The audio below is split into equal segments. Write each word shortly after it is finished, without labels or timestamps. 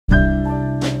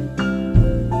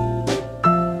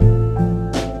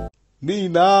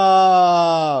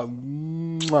Nina!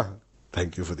 Mwah.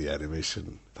 Thank you for the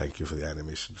animation. Thank you for the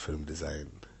animation film design.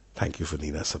 Thank you for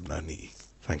Nina Sabnani.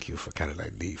 Thank you for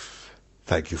Caroline Leaf.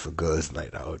 Thank you for Girls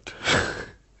Night Out.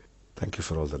 Thank you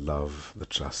for all the love, the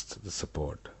trust, the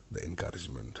support, the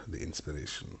encouragement, the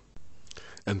inspiration.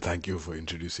 And thank you for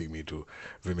introducing me to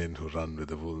women who run with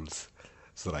the wolves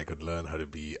so that I could learn how to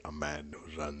be a man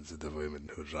who runs with the women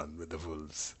who run with the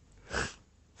wolves.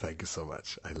 Thank you so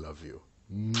much. I love you.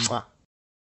 Mwah.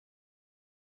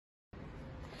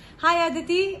 Hi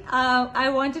Aditi, I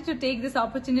wanted to take this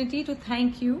opportunity to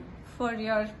thank you for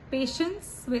your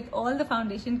patience with all the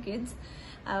foundation kids.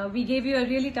 We gave you a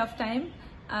really tough time.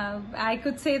 I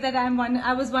could say that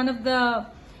I was one of the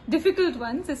difficult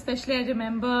ones, especially I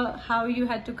remember how you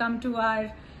had to come to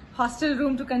our hostel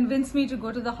room to convince me to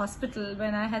go to the hospital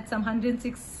when I had some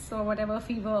 106 or whatever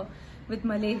fever with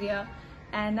malaria.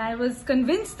 And I was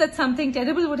convinced that something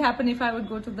terrible would happen if I would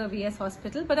go to the VS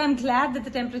hospital. But I'm glad that the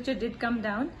temperature did come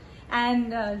down.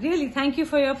 And really, thank you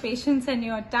for your patience and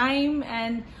your time.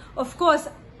 And of course,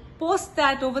 post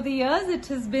that over the years, it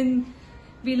has been,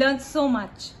 we learned so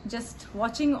much. Just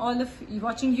watching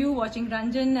watching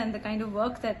Ranjan and the kind of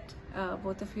work that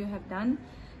both of you have done.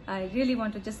 I really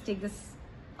want to just take this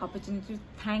opportunity to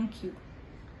thank you.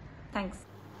 Thanks.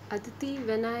 Aditi,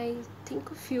 when I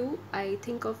think of you, I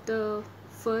think of the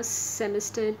first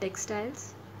semester in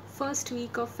textiles, first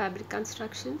week of fabric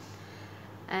construction,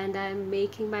 and I'm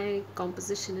making my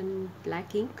composition in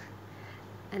black ink.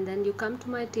 And then you come to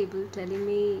my table telling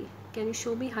me, can you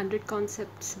show me 100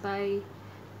 concepts by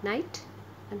night?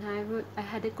 And I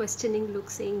had a questioning look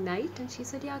saying night, and she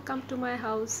said, yeah, come to my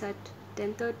house at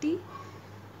 10:30.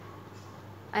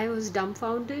 I was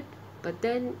dumbfounded, but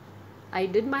then I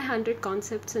did my 100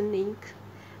 concepts in ink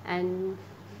and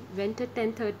went at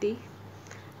 10:30.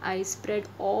 I spread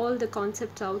all the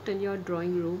concepts out in your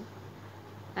drawing room,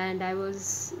 and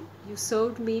you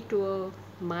served me to a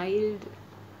mild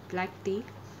black tea,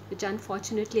 which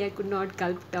unfortunately I could not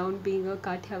gulp down being a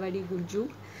Kathiawadi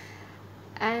Gurju.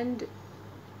 And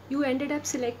you ended up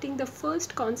selecting the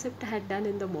first concept I had done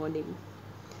in the morning.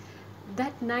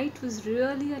 That night was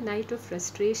really a night of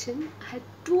frustration. I had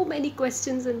too many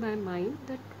questions in my mind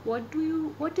that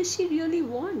what does she really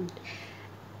want?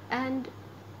 And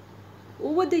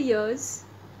over the years,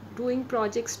 doing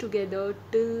projects together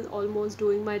till almost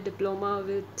doing my diploma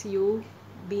with you,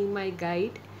 being my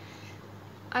guide,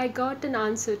 I got an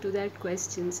answer to that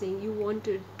question saying you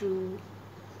wanted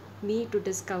me to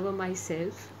discover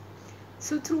myself.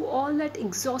 So through all that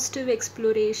exhaustive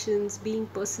explorations, being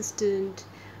persistent,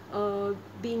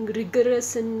 being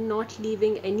rigorous and not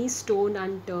leaving any stone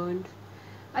unturned,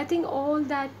 I think all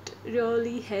that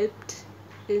really helped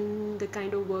in the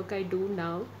kind of work I do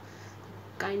now,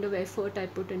 kind of effort I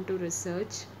put into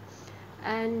research,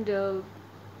 and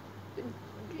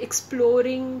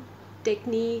exploring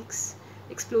techniques,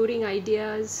 exploring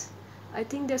ideas. I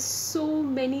think there's so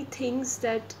many things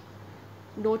that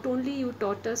not only you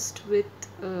taught us with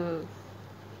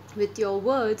your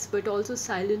words, but also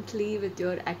silently with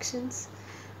your actions.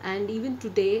 And even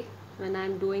today, when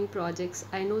I'm doing projects,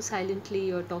 I know silently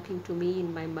you're talking to me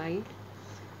in my mind,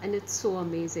 and it's so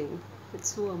amazing. It's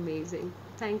so amazing.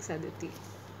 Thanks, Aditi.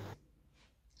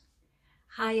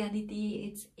 Hi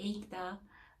Aditi, it's Ekta.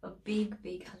 A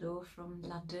big hello from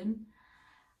London.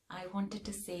 I wanted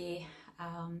to say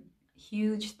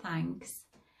huge thanks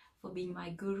for being my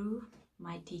guru,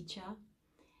 my teacher.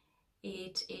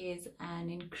 It is an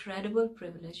incredible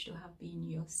privilege to have been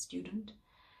your student.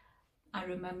 I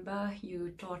remember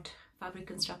you taught fabric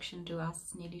construction to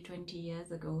us nearly 20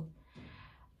 years ago,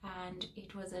 and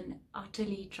it was an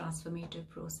utterly transformative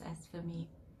process for me.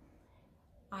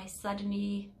 I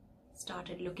suddenly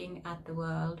started looking at the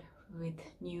world with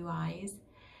new eyes.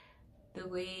 The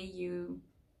way you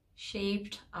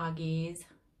shaped our gaze,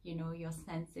 you know, your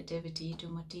sensitivity to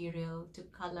material, to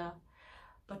color,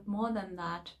 but more than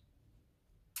that,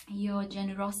 your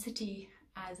generosity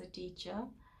as a teacher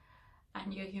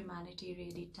and your humanity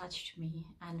really touched me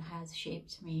and has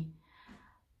shaped me.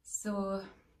 So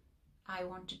I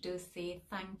wanted to say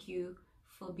thank you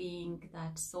for being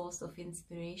that source of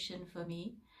inspiration for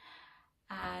me,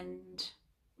 and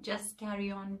just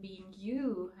carry on being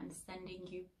you and sending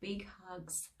you big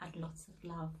hugs and lots of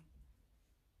love.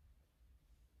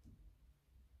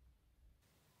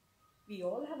 We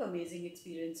all have amazing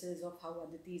experiences of how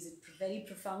Aditi's very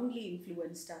profoundly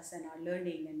influenced us and our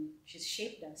learning, and she's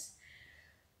shaped us.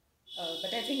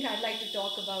 But I think I'd like to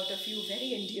talk about a few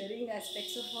very endearing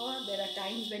aspects of her. There are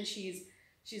times when she's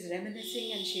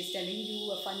reminiscing and she's telling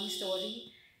you a funny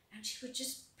story, and she would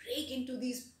just break into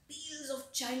these peals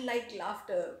of childlike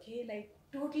laughter. Okay, like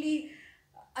totally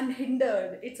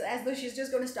unhindered. It's as though she's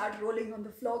just going to start rolling on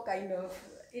the floor, kind of.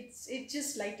 It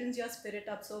just lightens your spirit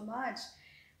up so much.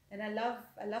 And I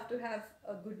love to have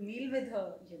a good meal with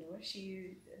her.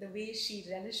 The way she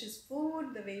relishes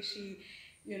food, the way she,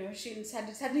 she'll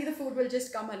suddenly the food will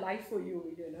just come alive for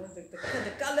you.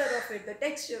 The color of it, the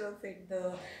texture of it,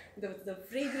 the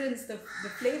fragrance, the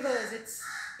flavors.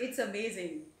 It's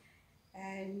amazing.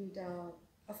 And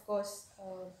of course,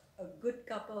 a good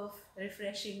cup of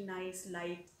refreshing, nice,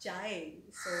 light chai.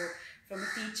 So, from a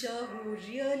teacher who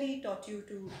really taught you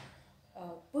to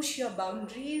push your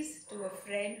boundaries, to a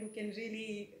friend who can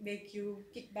really make you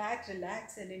kick back,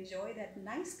 relax, and enjoy that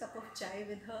nice cup of chai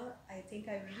with her. I think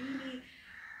I've really,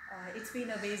 it's been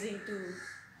amazing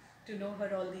to know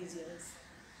her all these years.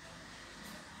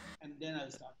 And then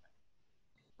I'll start.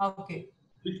 Okay.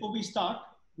 Before we start,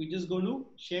 we're just going to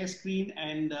share screen,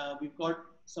 and we've got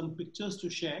some pictures to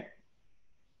share.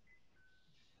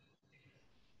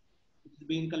 It's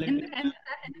being collected. And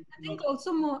I think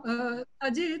also,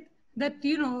 Ajit, that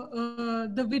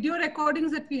the video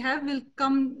recordings that we have will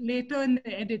come later in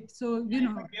the edit. So we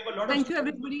have a lot thank of you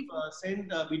everybody.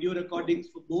 Send video recordings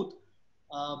for both.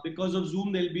 Because of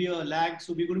Zoom, there'll be a lag,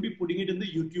 so we're going to be putting it in the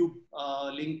YouTube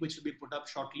link, which will be put up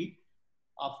shortly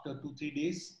after 2-3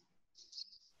 days.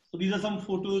 So these are some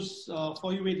photos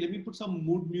for you. Wait, let me put some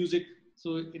mood music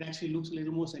so it actually looks a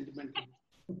little more sentimental.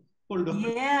 Hold on.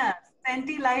 Yeah,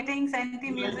 senti lighting,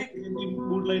 senti music.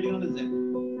 Mood lighting on the Zen.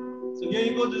 So here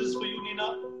you go. This is for you,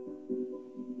 Nina.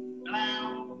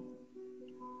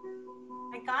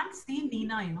 I can't see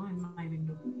Nina, in my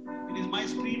window. It is my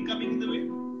screen coming in the way.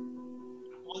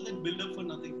 All that build up for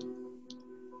nothing.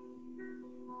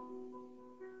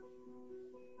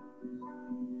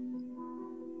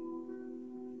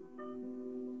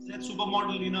 Is that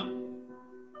supermodel, Nina?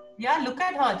 Yeah, look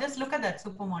at her. Just look at that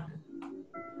supermodel.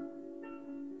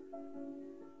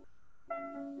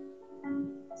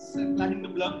 Planning the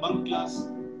bunk class.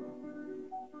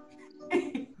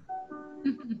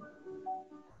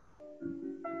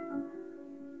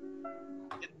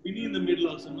 Winnie in the middle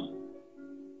also, no?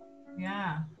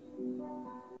 Yeah.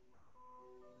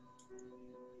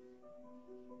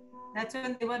 That's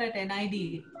when they were at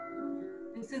NID.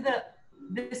 This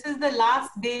is the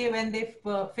last day when they've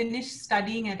finished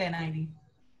studying at NID.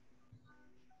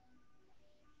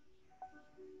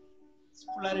 It's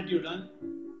full attitude, huh?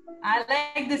 I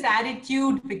like this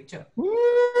attitude picture.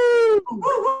 Woo!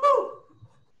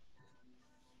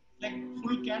 Like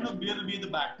full can of beer will be in the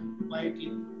back,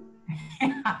 quietly.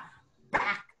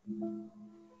 Back.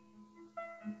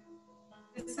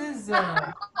 This is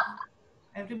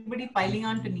everybody piling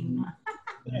on to Nina.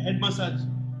 Head massage.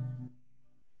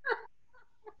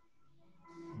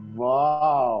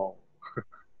 Wow.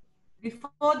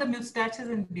 Before the mustaches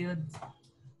and beards.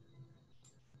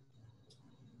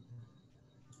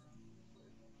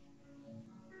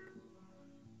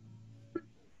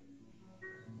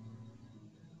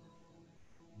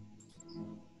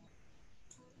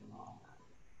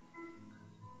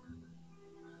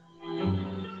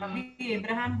 Ravi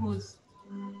Abraham, who's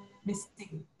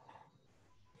missing.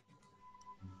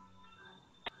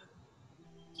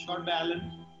 Shot by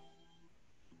Alan.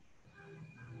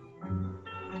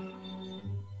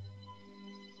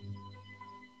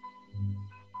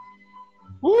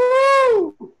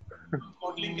 Woo!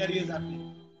 Modeling career is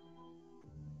happening.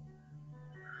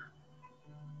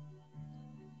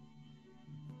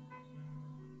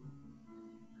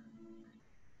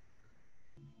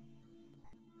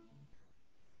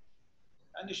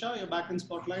 And Nisha, you're back in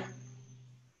spotlight.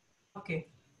 Okay.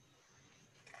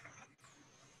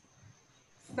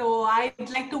 So I'd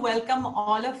like to welcome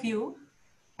all of you.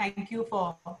 Thank you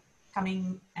for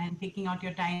coming and taking out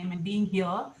your time and being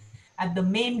here at the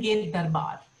Main Gate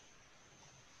Darbar.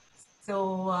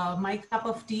 So my cup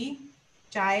of tea,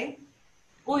 chai,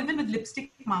 even with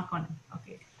lipstick mark on it.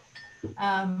 Okay.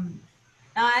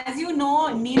 Now, as you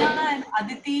know, Nina and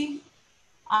Aditi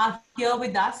are here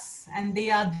with us, and they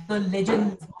are the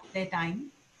legends of their time.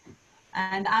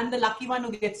 And I'm the lucky one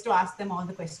who gets to ask them all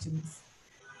the questions.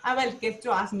 Well, get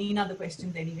to ask Nina the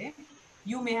questions anyway.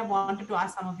 You may have wanted to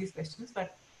ask some of these questions,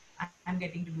 but I'm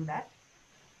getting to do that.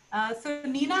 So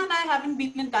Nina and I haven't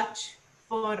been in touch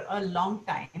for a long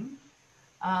time.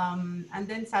 And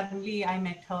then suddenly I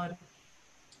met her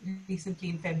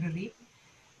recently in February.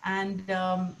 And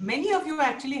many of you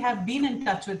actually have been in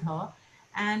touch with her.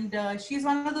 And she's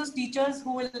one of those teachers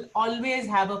who will always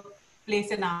have a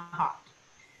place in our heart.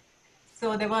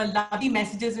 So there were lovely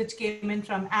messages which came in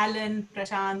from Alan,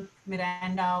 Prashant,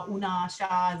 Miranda, Una,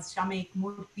 Shaz, Shamik,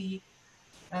 Murthy,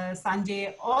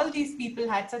 Sanjay. All these people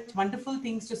had such wonderful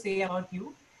things to say about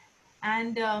you.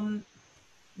 And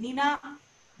Nina,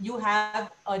 you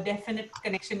have a definite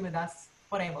connection with us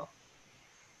forever.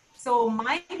 So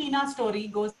my Nina story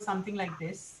goes something like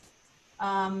this.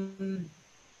 Um,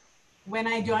 when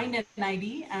I joined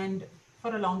NID, and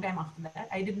for a long time after that,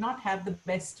 I did not have the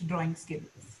best drawing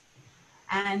skills.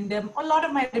 And a lot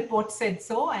of my reports said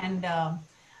so. And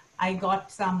I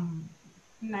got some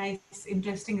nice,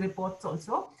 interesting reports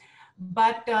also.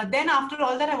 But then after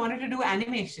all that, I wanted to do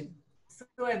animation.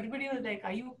 So everybody was like,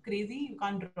 are you crazy? You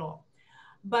can't draw.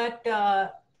 But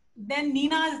then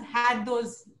Nina had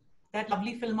that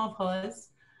lovely film of hers,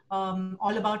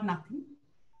 All About Nothing,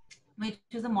 which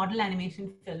is a model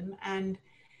animation film. And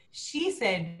she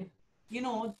said,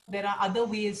 there are other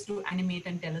ways to animate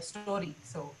and tell a story.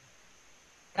 So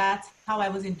that's how I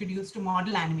was introduced to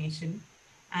model animation.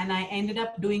 And I ended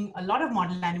up doing a lot of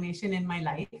model animation in my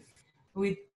life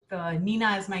with Nina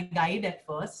as my guide at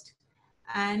first.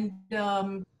 And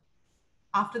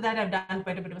after that, I've done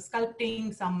quite a bit of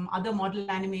sculpting, some other model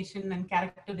animation and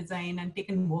character design, and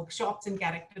taken workshops in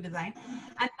character design.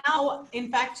 And now, in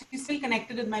fact, she's still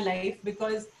connected with my life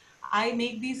because I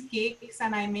make these cakes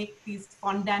and I make these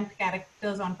fondant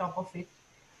characters on top of it.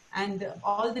 And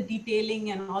all the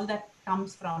detailing and all that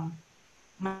comes from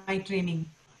my training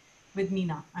with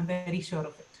Nina. I'm very sure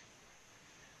of it.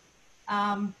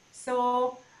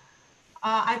 So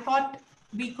I thought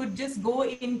we could just go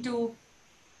into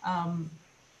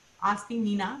asking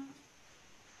Nina.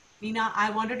 Nina, I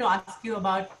wanted to ask you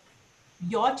about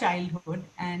your childhood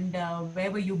and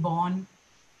where were you born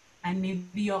and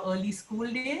maybe your early school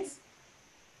days.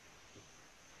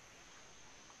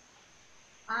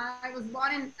 I was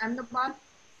born in Ahmedabad,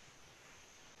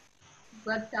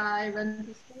 but I went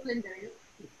to school in various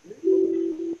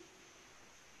places.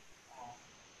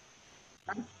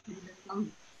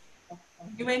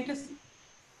 You went to...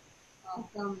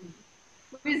 Some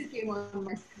quiz came on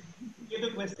my screen. Give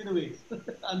the question away.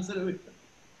 Answer away.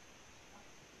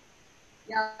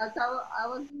 Yeah, so I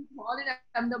was born in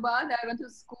Ahmedabad. I went to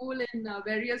school in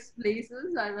various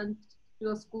places. I went to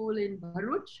a school in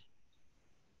Bharuch.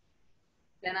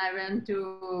 Then I went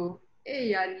to,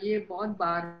 hey yaar, ye bahut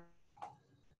baar aa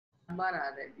raha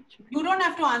hai beech mein. You don't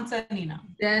have to answer, Nina.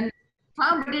 Then,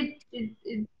 but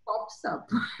it pops up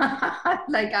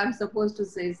like I'm supposed to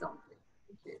say something.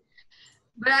 Okay.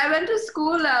 But I went to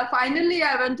school, finally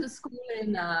I went to school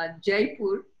in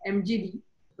Jaipur, MGD,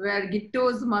 where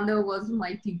Gitto's mother was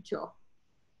my teacher.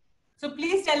 So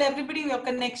please tell everybody your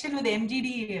connection with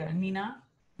MGD, Nina.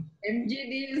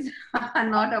 MGD is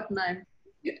not Apna.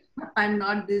 I'm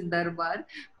not this Darbar.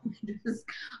 This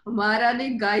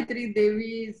Maharani Gayatri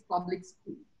Devi's public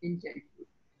school in Jaipur.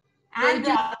 And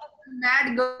so it was a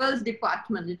mad girls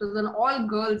department. It was an all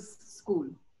girls school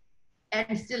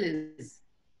and still is.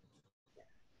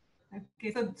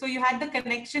 Okay, so you had the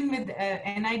connection with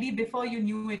NID before you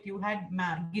knew it. You had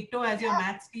Gitto as your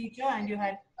maths teacher, and you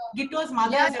had Gitto's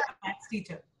mother as your maths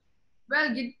teacher.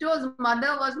 Well, Gitto's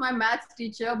mother was my maths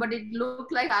teacher, but it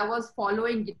looked like I was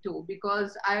following Gitto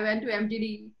because I went to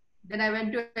MGD, then I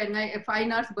went to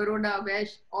Fine Arts Baroda, where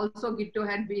also Gitto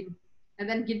had been. And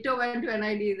then Gitto went to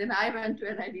NID, then I went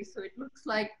to NID. So it looks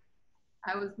like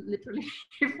I was literally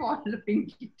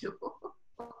following Gitto.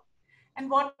 And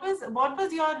what was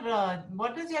your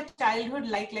childhood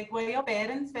like? Like, were your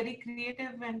parents very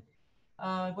creative and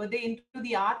were they into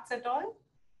the arts at all?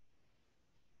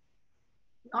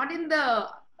 Not in the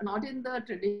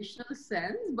traditional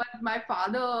sense, but my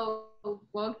father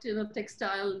worked in a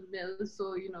textile mill,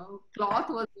 so cloth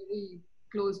was very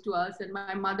close to us, and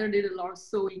my mother did a lot of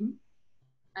sewing,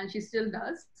 and she still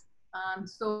does.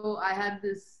 So I had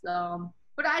this,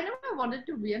 but I never wanted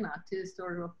to be an artist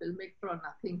or a filmmaker or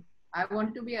nothing. I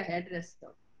wanted to be a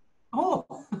hairdresser. Oh.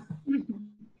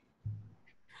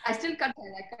 I still cut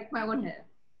hair. I cut my own hair.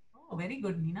 Oh, very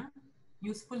good, Nina.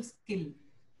 Useful skill.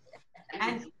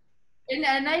 And in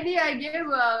NID, I gave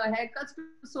haircuts to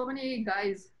so many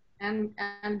guys and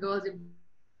girls if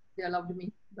they loved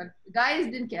me. But guys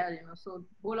didn't care, So a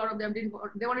whole lot of them didn't.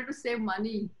 They wanted to save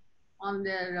money on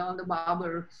the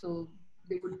barber, so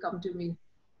they would come to me,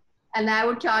 and I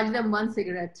would charge them 1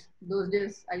 cigarette. Those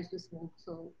days I used to smoke,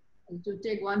 so I used to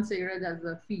take 1 cigarette as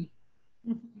a fee.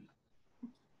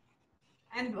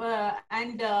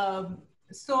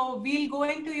 So we'll go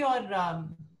into your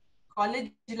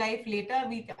college life later.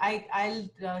 I'll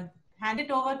hand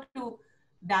it over to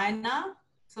Diana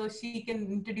so she can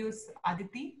introduce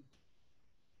Aditi.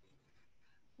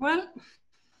 Well,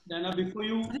 Diana, before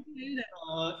you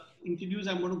introduce,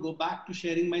 I'm going to go back to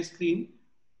sharing my screen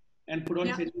and put on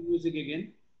music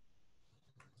again.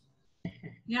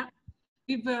 Yeah,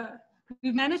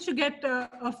 we managed to get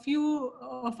a few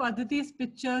of Aditi's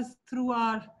pictures through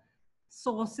our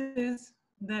sources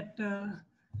that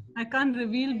I can't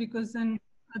reveal because then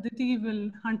Aditi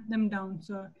will hunt them down.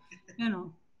 So, you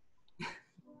know,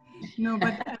 no,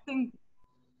 but I think,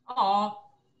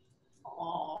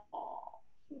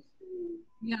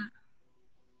 yeah.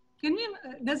 Can we,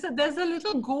 there's a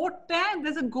little goat there.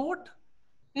 There's a goat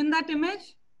in that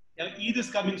image. Yeah, Eid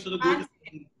is coming, so the goat is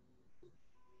coming.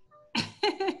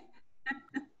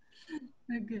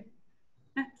 Okay.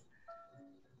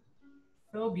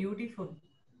 So beautiful.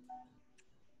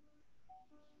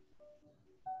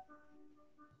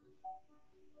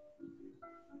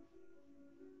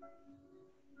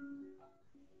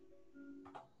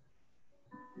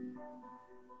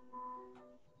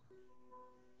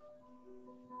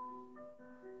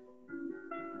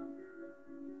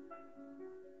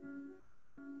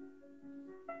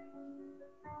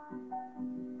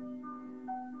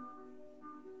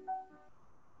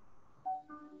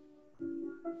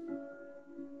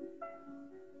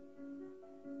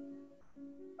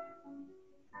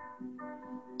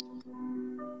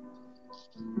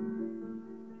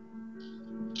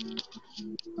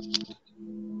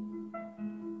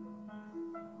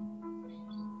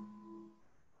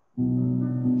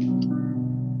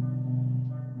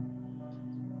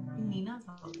 Nina's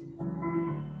house.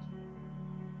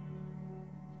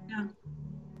 Yeah.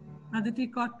 Aditi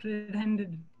caught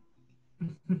red-handed.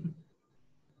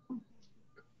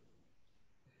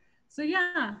 So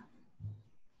yeah, I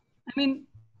mean,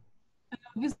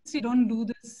 obviously don't do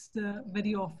this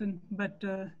very often, but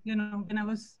you know, when I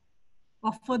was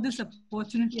offered this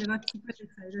opportunity, I got super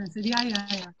excited. I said,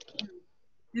 yeah.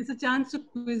 It's a chance to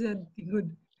quiz Aditi.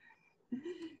 Good.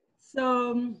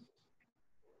 So,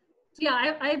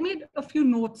 yeah, I made a few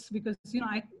notes because, you know,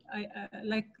 I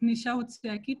like Nisha would say,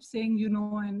 I keep saying, you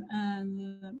know,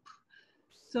 and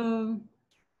so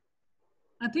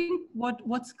I think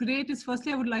what's great is,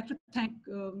 firstly, I would like to thank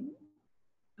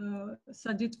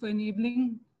Sajid for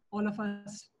enabling all of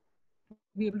us to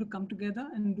be able to come together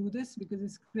and do this, because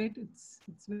it's great. It's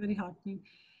very heartening.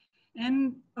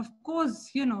 And of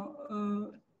course, you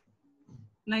know,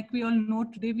 like we all know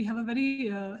today, we have a very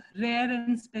rare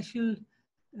and special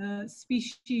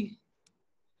species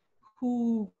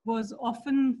who was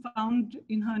often found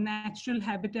in her natural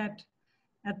habitat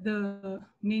at the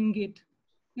main gate.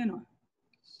 You know,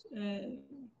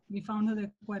 we found her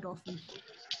there quite often.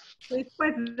 So it's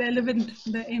quite relevant,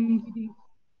 the MGD, you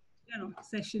know,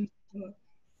 session.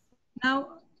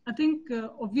 Now, I think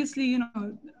obviously, you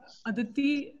know,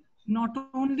 Aditi not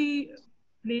only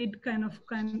played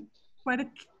quite a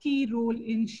key role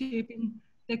in shaping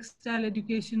textile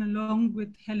education along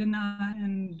with Helena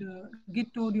and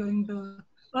Gitto during the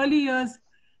early years.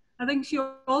 I think she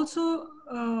also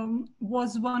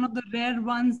was one of the rare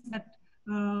ones that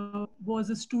was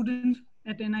a student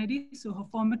at NID. So her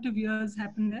formative years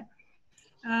happened there.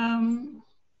 And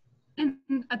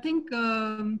I think,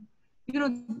 you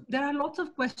know, there are lots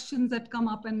of questions that come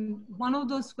up, and one of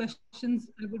those questions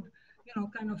I would, you know,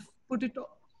 kind of put it to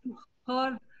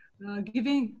her,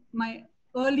 giving my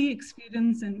early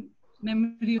experience and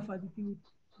memory of Aditi.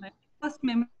 My first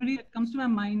memory that comes to my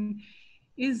mind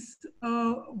is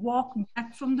a walk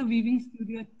back from the weaving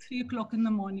studio at 3 o'clock in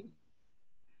the morning.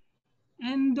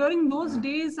 And during those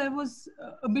days, I was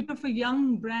a bit of a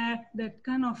young brat that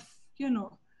kind of, you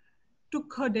know,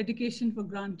 took her dedication for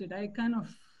granted. I kind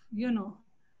of, you know,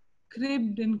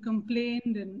 cribbed and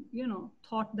complained and, you know,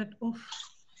 thought that, oh,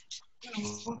 you know,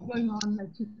 what's going on?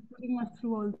 Like, she's putting us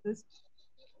through all this.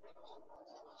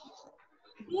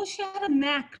 So she had a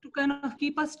knack to kind of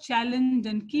keep us challenged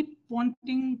and keep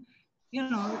wanting, you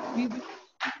know, we would go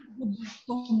back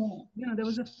for more. You know, there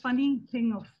was a funny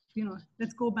thing of, you know,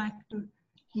 let's go back to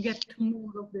get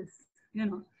more of this, you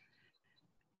know.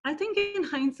 I think in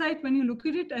hindsight, when you look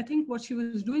at it, I think what she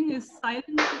was doing is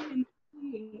silently and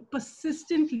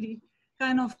persistently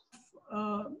kind of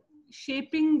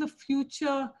shaping the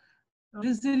future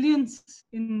resilience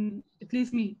in at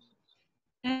least me.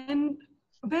 And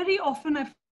very often I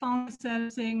found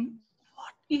myself saying,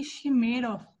 what is she made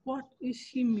of? What is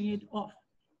she made of?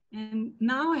 And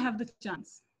now I have the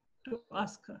chance to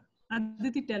ask her,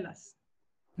 Aditi, tell us.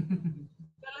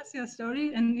 Tell us your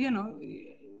story. And, you know,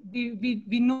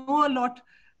 we know a lot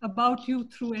about you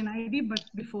through NID, but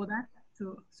before that,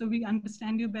 so we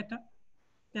understand you better.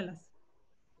 Tell us.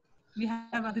 We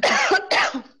have Aditi.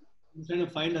 I'm trying to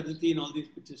find Aditi in all these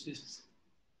pictures.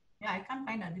 Yeah, I can't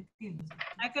find Aditi.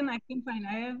 I can find.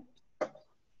 I have.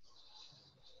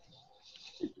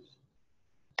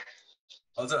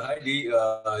 Also, Heidi, you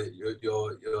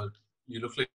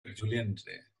look like Julian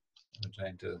today. I'm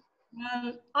trying to.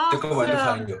 Well, Took a while to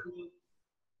awesome. find you.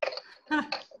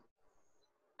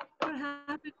 What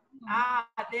happened?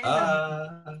 There's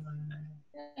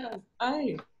Yeah,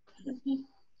 hi.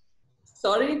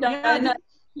 Sorry, Yeah, Diana,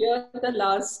 hear the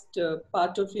last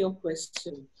part of your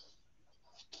question.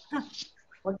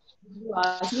 What did you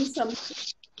ask me something?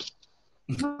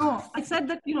 No, I said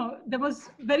that, there was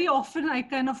very often I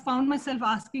kind of found myself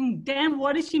asking, damn,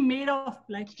 what is she made of?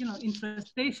 Like, in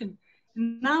frustration.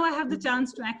 And now I have the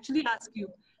chance to actually ask you,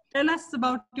 tell us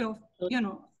about your,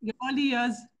 your early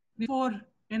years before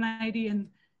NID and,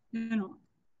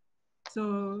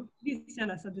 so please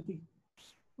tell us, Aditi.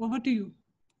 Over to you.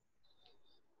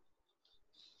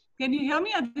 Can you hear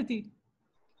me, Aditi?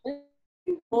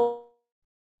 There's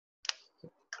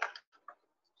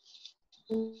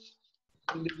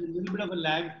a little bit of a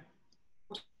lag.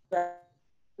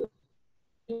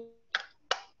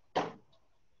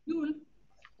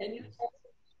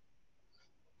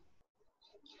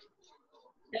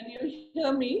 Can you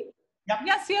hear me? Yep.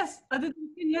 Yes, Aditi, we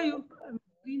can hear you.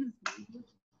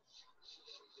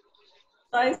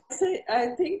 I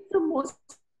think the most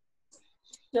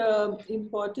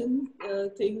important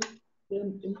thing,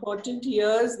 the important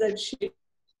years that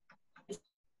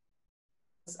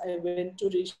I went to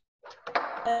Rishi.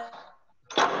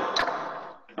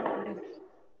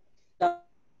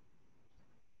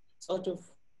 Sort of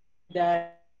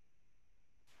died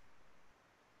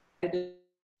in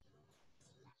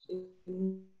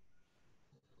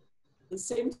the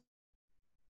same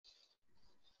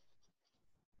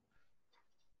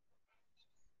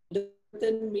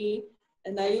than me,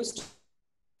 and I used to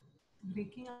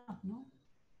breaking up, no?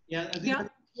 Yeah, I think there's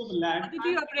a lag. Aditi,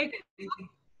 you are breaking.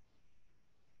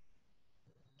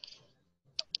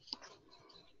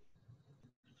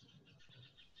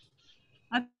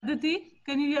 Aditi,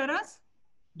 can you hear us?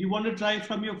 Do you want to try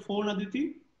from your phone,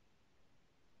 Aditi?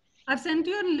 I've sent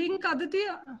you a link, Aditi.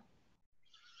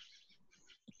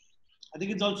 I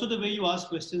think it's also the way you ask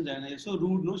questions, Diana. You're so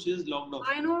rude, no? She just logged off.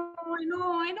 I know.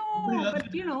 But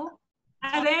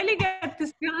I rarely get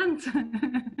this chance.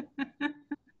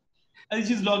 I think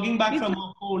she's logging back from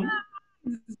her phone.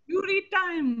 Yuri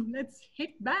time. Let's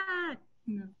hit back.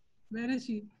 No. Where is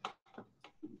she?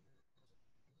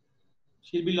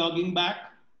 She'll be logging back.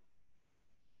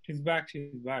 She's back.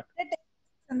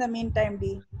 In the meantime,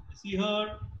 D. See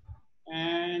her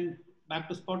and back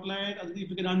to spotlight. Aditi, if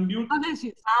you can unmute. Oh, there she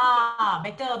is.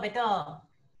 Better.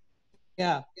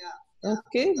 Yeah.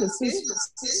 Okay, this is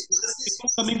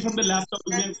coming from the laptop.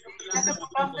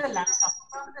 From the laptop.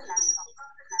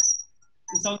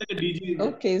 It sounds like a DJ.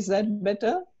 Okay, is that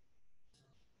better?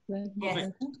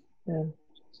 Yes. Yeah.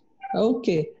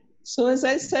 Okay. So as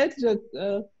I said,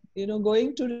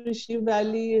 going to Rishi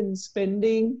Valley and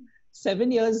spending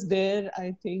 7 years there,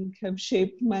 I think have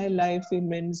shaped my life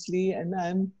immensely. And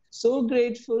I'm so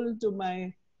grateful to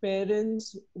my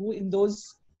parents who in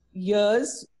those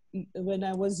years, when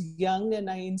I was young and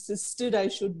I insisted I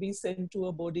should be sent to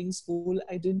a boarding school,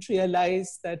 I didn't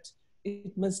realize that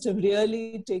it must have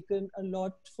really taken a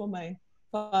lot for my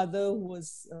father, who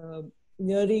was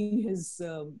nearing his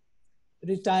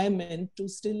retirement, to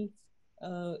still,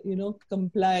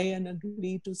 comply and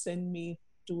agree to send me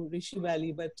to Rishi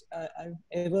Valley. But I'm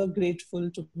ever grateful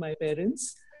to my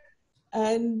parents.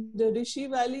 And the Rishi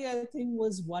Valley, I think,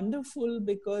 was wonderful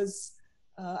because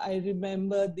I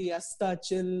remember the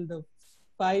Astachal, the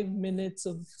 5 minutes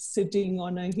of sitting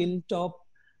on a hilltop,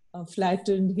 a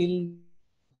flattened hill,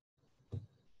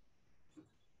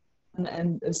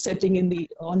 and setting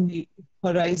on the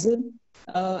horizon,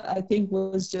 I think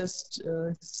was just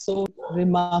so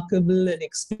remarkable an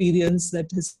experience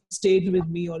that has stayed with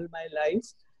me all my life.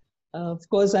 Of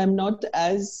course, I'm not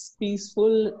as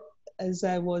peaceful as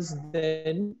I was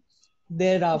then,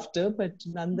 thereafter, but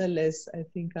nonetheless, I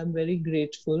think I'm very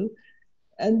grateful.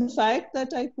 And the fact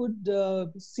that I could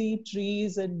see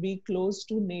trees and be close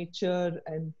to nature,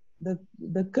 and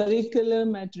the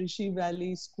curriculum at Rishi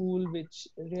Valley School, which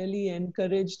really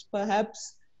encouraged,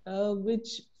 perhaps,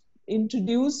 which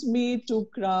introduced me to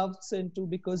crafts and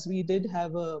because we did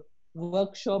have a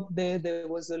workshop there. There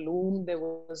was a loom, there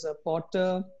was a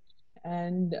potter.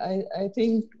 And I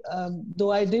think,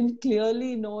 though I didn't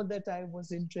clearly know that I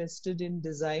was interested in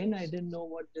design, I didn't know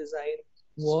what design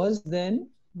was then.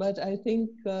 But I think,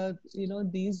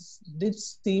 these did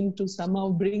seem to somehow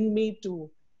bring me to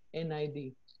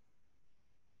NID.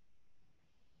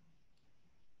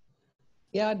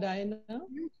 Yeah, Diana?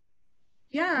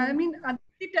 Yeah, I mean,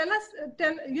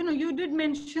 you did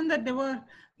mention that there were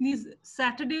these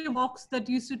Saturday walks that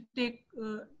you used to take.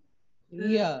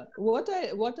 Yeah, what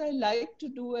I like to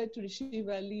do at Rishi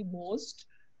Valley most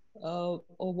or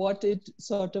what it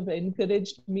sort of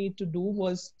encouraged me to do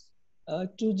was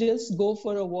to just go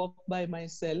for a walk by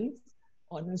myself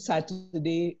on a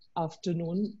Saturday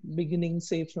afternoon, beginning,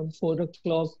 say, from 4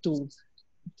 o'clock to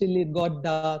till it got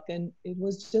dark. And it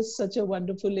was just such a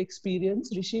wonderful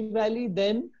experience. Rishi Valley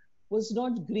then was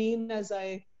not green as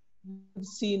I have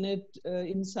seen it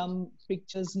in some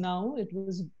pictures now. It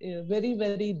was very,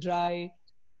 very dry.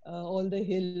 All the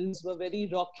hills were very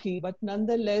rocky, but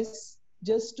nonetheless,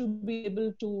 just to be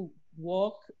able to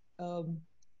walk,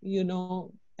 you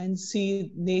know, and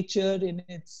see nature in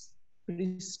its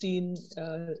pristine,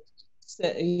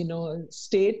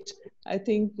 state, I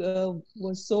think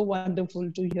was so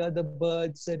wonderful to hear the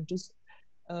birds and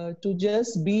to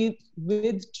just be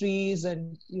with trees.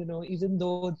 And even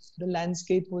though the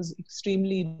landscape was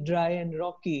extremely dry and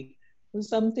rocky,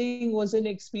 was an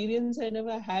experience I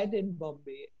never had in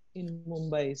in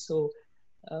Mumbai. So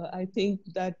I think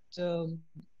that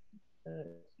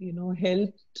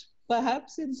helped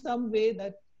perhaps in some way.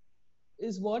 That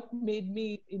is what made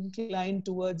me inclined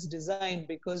towards design,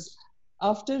 because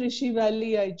after Rishi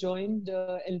Valley, I joined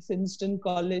Elphinstone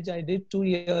College. I did 2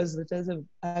 years,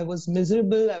 I was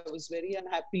miserable. I was very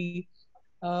unhappy.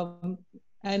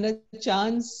 And a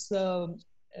chance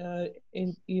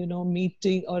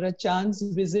meeting or a chance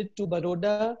visit to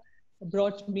Baroda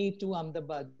brought me to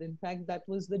Ahmedabad. In fact, that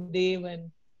was the day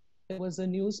when there was a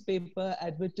newspaper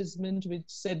advertisement which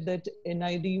said that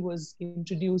NID was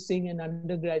introducing an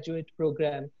undergraduate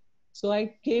program. So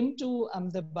I came to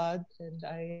Ahmedabad and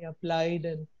I applied,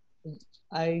 and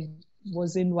I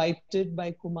was invited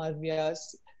by Kumar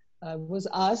Vyas. I was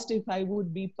asked if I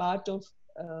would be part of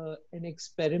an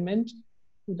experiment.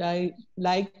 Would I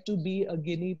like to be a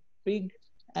guinea pig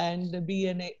and be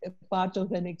a part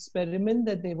of an experiment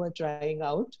that they were trying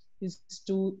out? Is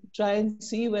to try and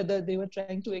see whether they were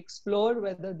trying to explore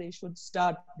whether they should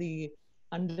start the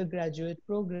undergraduate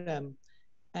program.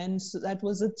 And so that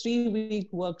was a 3-week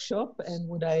workshop. And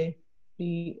would I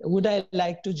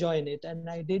like to join it? And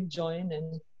I did join,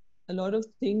 and a lot of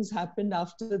things happened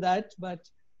after that. But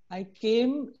I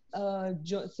came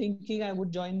thinking I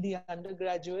would join the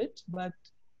undergraduate, but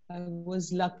I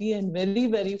was lucky and very,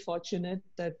 very fortunate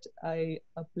that I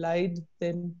applied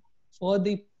then for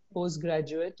the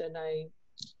postgraduate, and I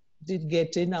did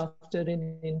get in after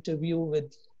an interview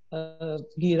with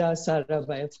Gira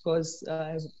Sarabhai. Of course,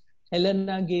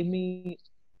 Helena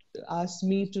asked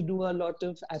me to do a lot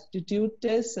of aptitude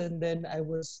tests, and then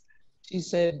she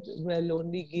said, well,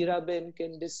 only Gira Ben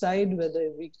can decide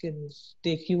whether we can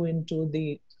take you into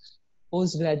the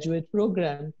postgraduate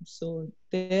program. So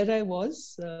there I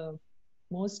was,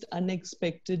 most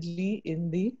unexpectedly in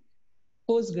the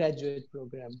postgraduate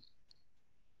program.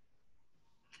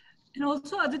 And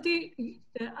also, Aditi,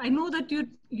 I know that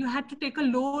you had to take a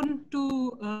loan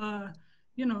to,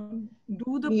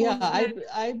 do the postgrad.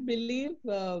 I believe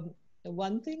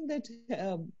one thing that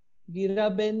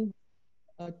Gira Ben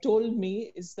told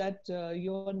me is that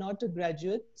you're not a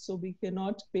graduate, so we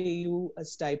cannot pay you a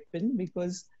stipend,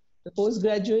 because the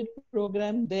postgraduate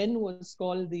program then was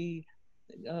called the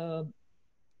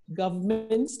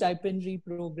government stipendary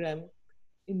program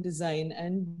in design.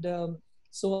 And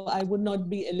so I would not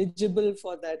be eligible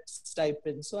for that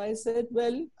stipend. So I said,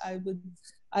 well,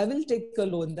 I will take a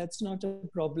loan. That's not a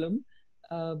problem,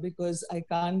 because I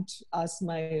can't ask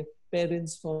my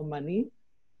parents for money,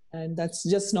 and that's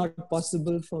just not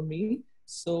possible for me.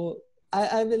 So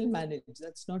I will manage.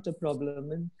 That's not a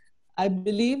problem. And I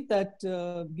believe that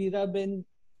Gira Ben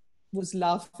was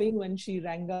laughing when she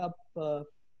rang up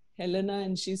Helena,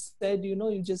 and she said,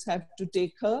 you just have to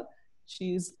take her.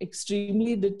 She's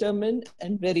extremely determined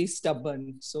and very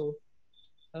stubborn. So,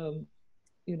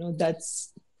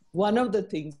 that's one of the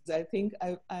things. I think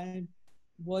I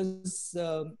was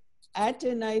at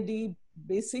NID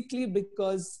basically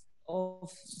because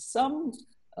of some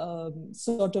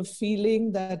sort of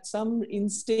feeling, that some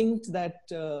instinct, that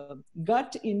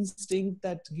gut instinct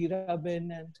that Gira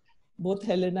Ben and both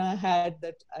Helena had,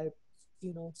 that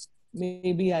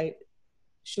maybe I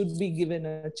should be given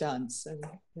a chance.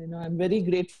 And I'm very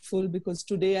grateful, because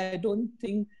today I don't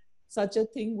think such a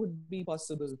thing would be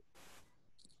possible.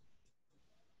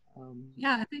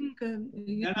 Yeah, I think.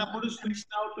 Then I'm going to switch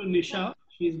now to Nisha.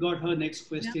 She's got her next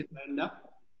question lined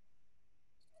up.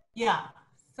 Yeah.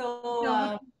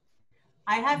 So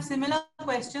I have similar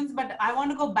questions, but I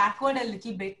want to go backward a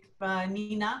little bit,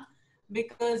 Nina,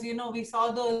 because we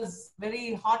saw those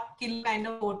very hot kill kind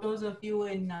of photos of you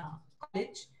in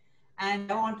college,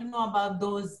 and I want to know about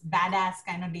those badass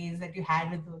kind of days that you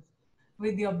had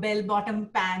with your bell-bottom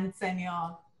pants and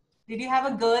did you have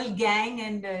a girl gang,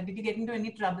 and did you get into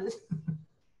any trouble?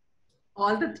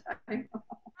 all the time.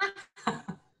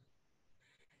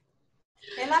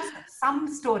 Tell us some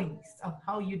stories of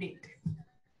how you did.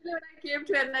 When I came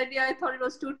to NID, I thought it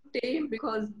was too tame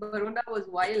because Baroda was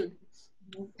wild.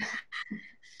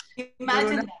 Imagine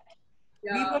Baroda, that.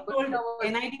 yeah, We were told Baroda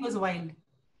was, NID was wild.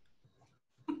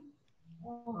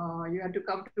 oh, you had to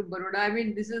come to Baroda. I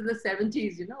mean, this is the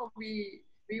 70s, you know. We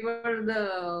were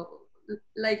the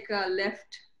like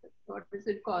left. What is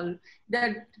it called?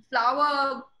 That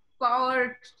flower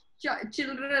power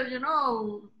children, you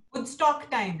know. Woodstock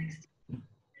times.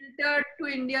 Entered to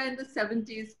India in the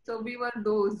 70s, so we were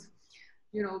those.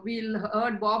 You know, we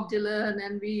heard Bob Dylan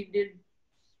and we did,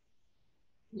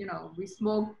 you know, we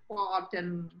smoked pot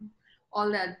and all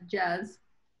that jazz.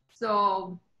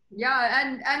 So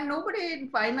yeah, and nobody in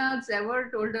fine arts ever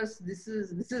told us this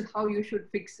is how you should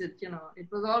fix it. You know, it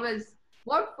was always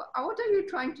what are you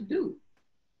trying to do?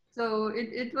 So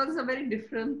it was a very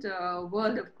different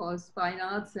world, of course, fine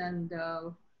arts, and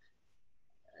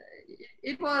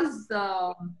it was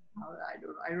I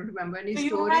don't remember any So you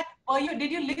story. had, did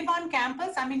you live on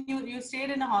campus? I mean, you stayed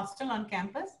in a hostel on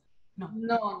campus? No.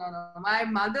 No. My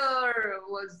mother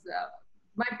was,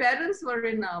 my parents were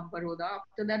in Baroda.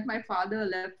 After that, my father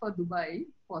left for Dubai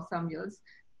for some years.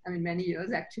 I mean, many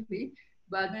years actually.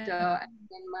 But and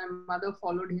then my mother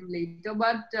followed him later.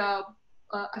 But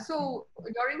so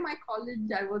during my college,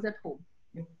 I was at home,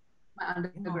 my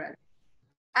undergrad.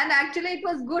 And actually, it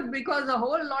was good because a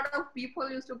whole lot of people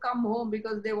used to come home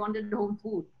because they wanted home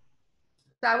food.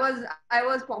 So I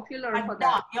was popular for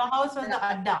that. Your house was the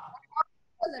Adda.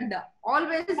 Was Adda.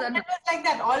 Always Adda. It was like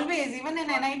that, always. Even in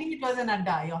NID, it was an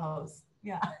Adda, your house.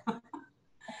 Yeah.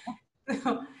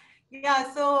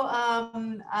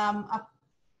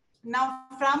 Now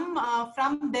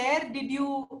from there, did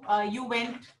you,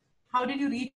 how did you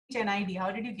reach NID?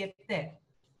 How did you get there?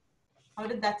 How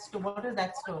did that, what is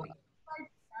that story?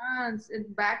 Its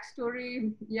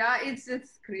backstory, yeah, it's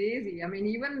crazy. I mean,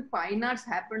 even fine arts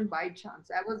happened by chance.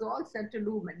 I was all set to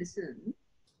do medicine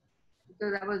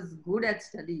because I was good at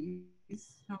studies.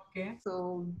 Okay.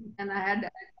 So, and I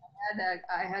had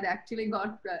actually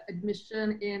got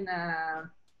admission in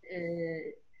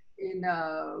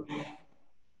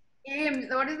AIM.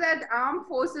 What is that? Armed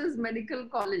Forces Medical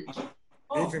College.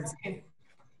 Oh, okay.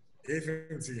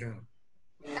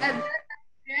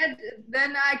 And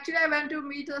then actually I went to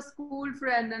meet a school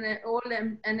friend, an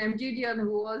MGD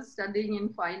who was studying in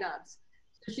fine arts.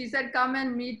 So she said, come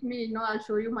and meet me, you know, I'll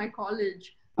show you my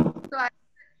college. So I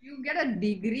said, you get a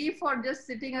degree for just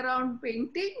sitting around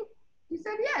painting? He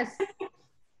said, yes. So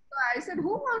I said, who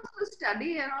wants to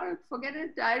study? And I'll forget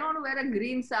it. I don't want to wear a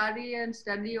green sari and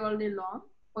study all day long.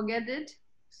 Forget it.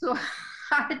 So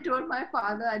I told my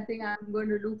father, I think I'm going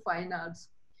to do fine arts.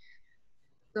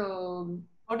 So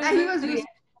he was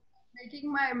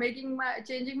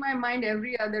changing my mind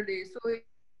every other day. So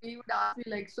he would ask me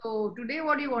like, so today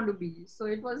what do you want to be? So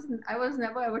I was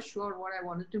never ever sure what I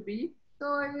wanted to be.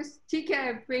 So it was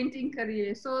painting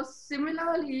career. So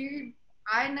similarly,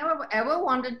 I never ever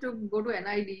wanted to go to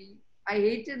NID. I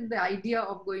hated the idea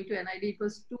of going to NID. It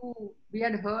was too, we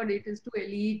had heard it is too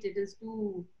elite, it is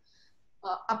too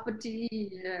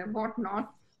uppity,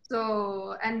 whatnot.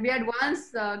 So, and we had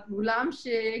once, Ghulam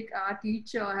Sheikh, our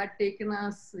teacher, had taken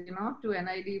us, you know, to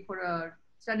NID for a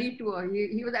study tour.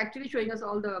 He was actually showing us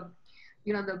all the,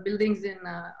 you know, the buildings in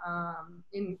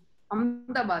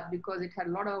Ahmedabad because it had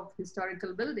a lot of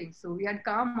historical buildings. So we had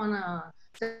come on a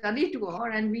study tour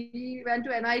and we went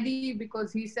to NID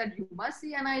because he said, you must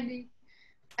see NID.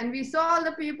 And we saw all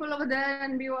the people over there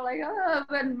and we were like, oh,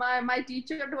 when my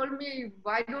teacher told me,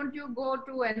 why don't you go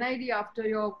to NID after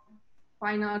your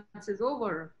fine arts is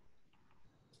over?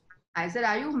 I said,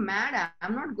 are you mad?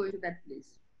 I'm not going to that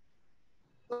place.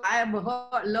 So I have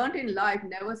learned in life,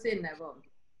 never say never.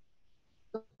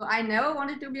 So I never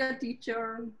wanted to be a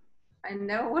teacher. I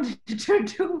never wanted to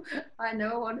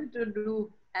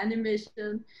do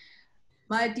animation.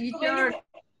 My teacher,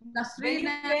 when you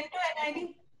went to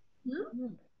NID,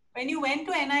 when you went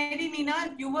to NID,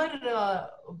 Nina, you were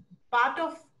part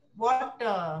of what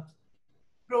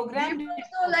program? We were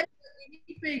also like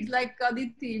guinea pigs, like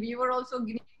Aditi. We were also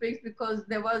guinea pigs because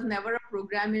there was never a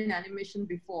program in animation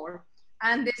before.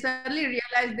 And they suddenly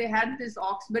realized they had this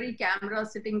Oxbury camera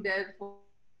sitting there for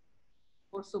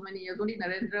so many years. Only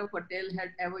Narendra Patel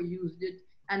had ever used it.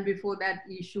 And before that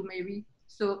issue maybe.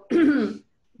 So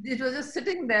it was just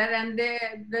sitting there and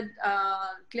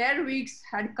Claire Weeks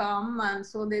had come. And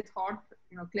so they thought,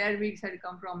 you know, Claire Weeks had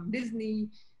come from Disney.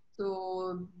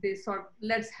 So they thought,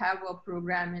 let's have a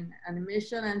program in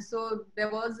animation. And so there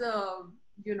was a,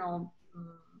 you know,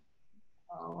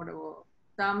 whatever,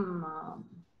 some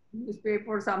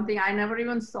newspaper or something. I never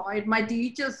even saw it. My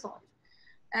teacher saw it.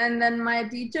 And then my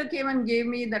teacher came and gave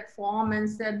me that form and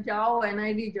said, Jao,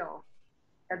 NID Jao.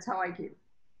 That's how I came.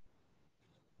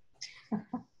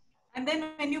 And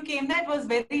then when you came there, it was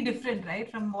very different, right?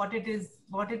 From what it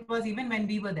was even when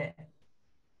we were there.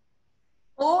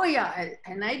 Oh yeah,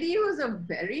 NID was a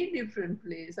very different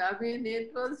place. I mean,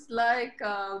 it was like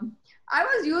I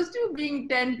was used to being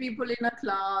 10 people in a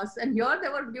class, and here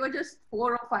we were just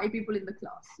 4 or 5 people in the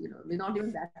class. You know, we're not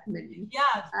even that many.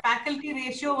 Yeah, faculty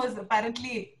ratio was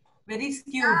apparently very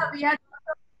skewed. Yeah, we had lots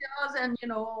of teachers, and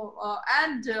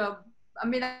I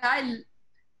mean,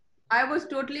 I was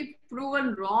totally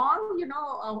proven wrong. You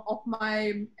know, of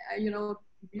my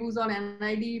views on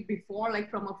NID before,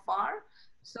 like from afar.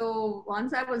 So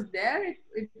once I was there,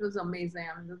 it was amazing.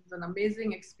 I mean, it was an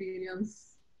amazing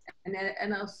experience, and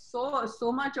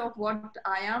so much of what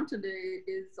I am today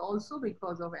is also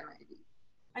because of NID.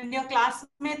 And your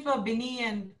classmates were Binny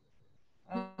and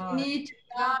Binny,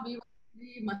 Chitra, we were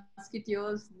 3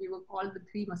 musketeers. We were called the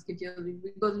 3 musketeers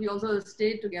because we also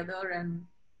stayed together, and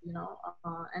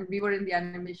and we were in the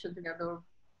animation together.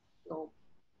 So,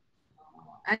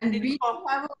 and we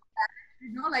have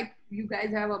like you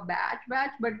guys have a batch,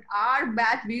 but our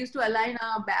batch, we used to align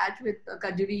our batch with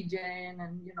Kajuri Jain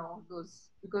and those,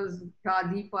 because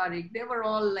Radhi Parikh, they were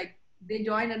all like, they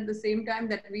joined at the same time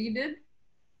that we did.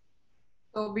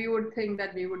 So we would think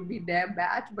that we would be their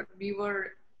batch, but we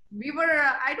were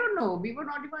I don't know, we were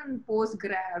not even post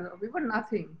grad, we were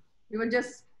nothing. We were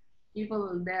just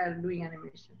people there doing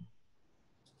animation.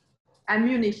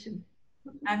 Ammunition.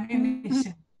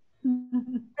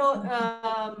 So,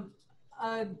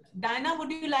 Diana,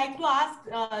 would you like to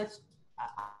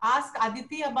ask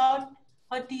Aditi about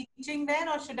her teaching there,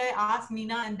 or should I ask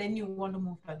Nina and then you want to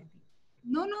move to Aditi?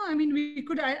 No, I mean, we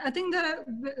could. I think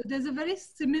there's a very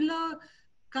similar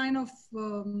kind of,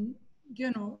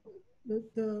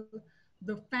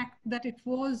 the fact that it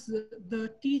was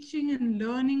the teaching and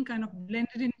learning kind of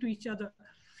blended into each other.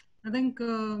 I think,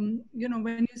 when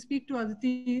you speak to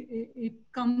Aditi, it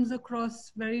comes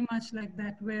across very much like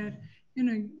that, where,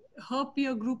 her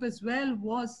peer group as well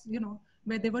was,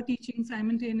 where they were teaching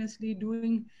simultaneously,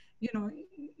 doing,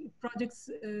 projects,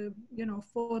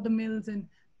 for the mills. And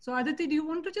so, Aditi, do you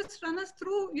want to just run us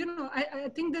through, I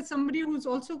think there's somebody who's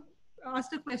also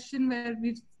asked a question where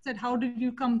we've said, how did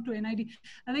you come to NID?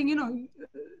 I think,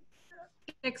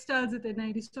 textiles at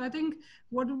NID. So I think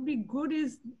what would be good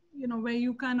is, where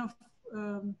you kind of,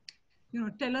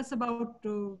 tell us about,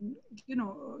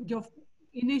 your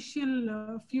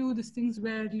initial few these things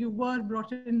where you were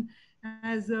brought in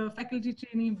as a faculty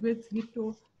trainee with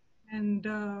Gitto and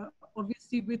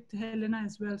obviously with Helena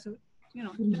as well. So,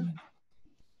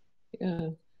 Yeah.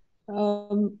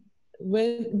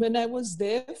 When I was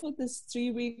there for this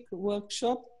 3-week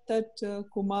workshop that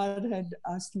Kumar had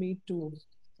asked me to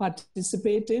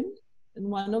participate in, and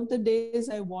one of the days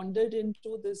I wandered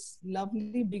into this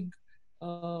lovely big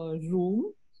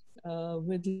room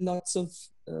with lots of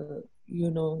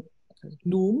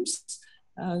looms,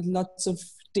 lots of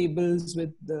tables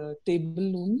with the table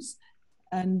looms,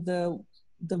 and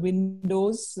the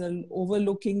windows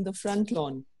overlooking the front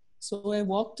lawn. So I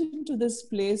walked into this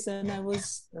place and I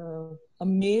was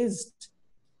amazed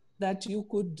that you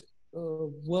could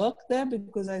work there,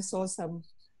 because I saw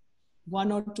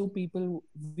 1 or 2 people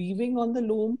weaving on the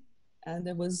loom, and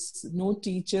there was no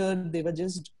teacher. They were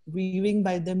just weaving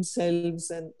by themselves,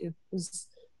 and it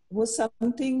was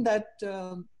something that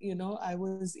I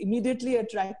was immediately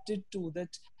attracted to.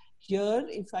 That here,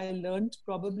 if I learned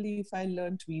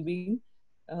weaving,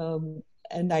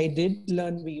 and I did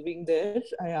learn weaving there.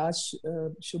 I asked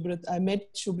I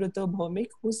met Shubrata Bhaumik,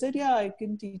 who said, yeah, I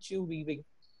can teach you weaving.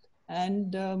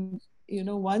 And,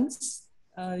 once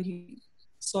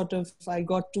I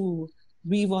got to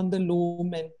weave on the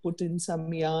loom and put in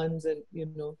some yarns and,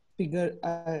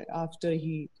 after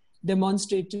he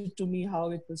demonstrated to me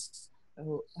how it was,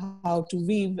 how to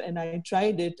weave, and I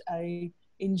tried it, I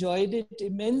enjoyed it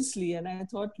immensely. And I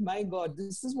thought, my God,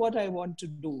 this is what I want to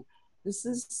do. This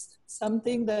is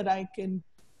something that I can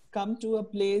come to a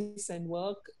place and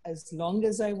work as long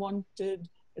as I wanted,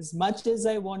 as much as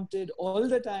I wanted, all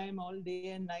the time, all day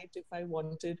and night if I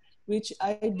wanted, which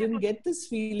I didn't get this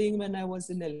feeling when I was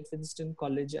in Elphinstone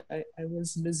College. I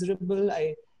was miserable.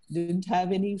 I didn't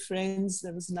have any friends.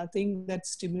 There was nothing that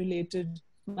stimulated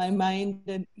my mind.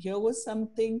 And here was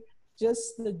something,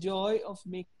 just the joy of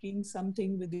making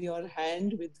something with your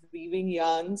hand, with weaving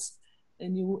yarns.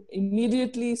 And you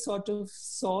immediately sort of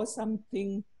saw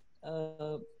something,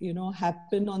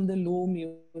 happen on the loom.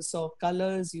 You saw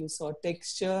colors, you saw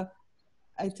texture.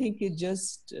 I think it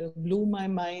just blew my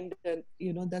mind. And,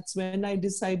 that's when I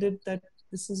decided that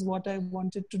this is what I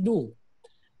wanted to do.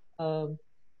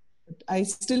 I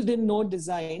still didn't know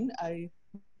design. I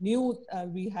knew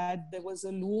there was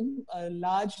a loom, a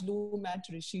large loom at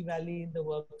Rishi Valley in the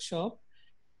workshop,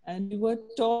 and we were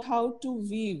taught how to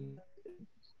weave.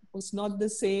 It was not the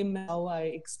same as how I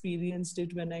experienced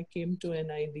it when I came to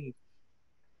NID.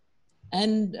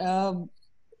 And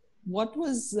what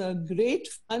was great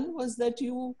fun was that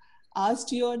you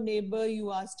asked your neighbor,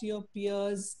 you asked your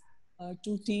peers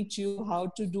to teach you how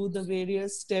to do the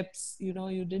various steps. You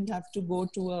didn't have to go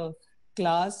to a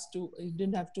class, you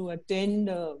didn't have to attend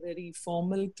a very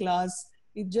formal class.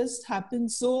 It just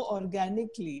happened so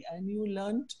organically, and you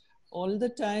learned all the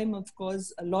time. Of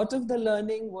course, a lot of the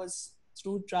learning was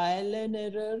through trial and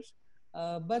error,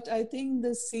 but I think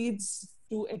the seeds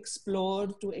to explore,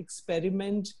 to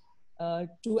experiment,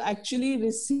 to actually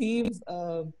receive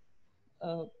a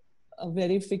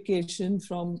verification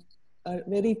from a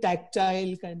very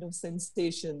tactile kind of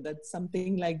sensation that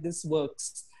something like this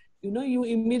works. You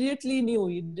immediately knew.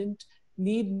 You didn't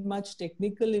need much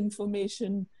technical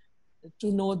information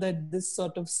to know that this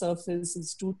sort of surface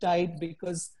is too tight,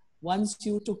 because once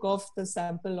you took off the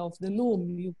sample of the loom,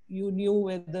 you knew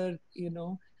whether,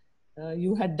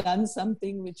 you had done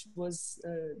something which was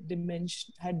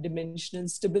had dimensional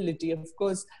stability. Of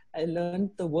course, I learned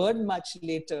the word much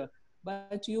later,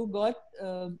 but you got,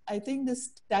 I think this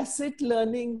tacit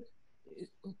learning,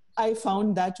 I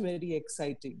found that very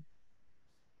exciting.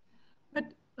 But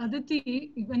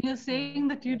Aditi, when you're saying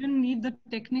that you didn't need the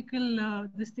technical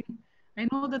this thing, I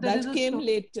know that that came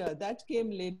later. That came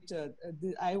later.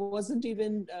 I wasn't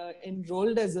even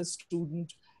enrolled as a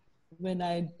student when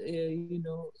I,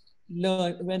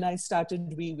 when I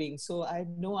started weaving. So I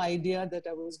had no idea that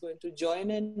I was going to join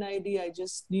NID. I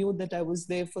just knew that I was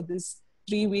there for this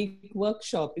 3-week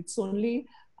workshop. It's only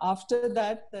after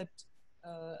that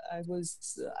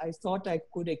I thought I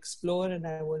could explore, and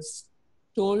I was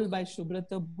told by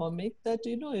Shubrata Bhaumik that,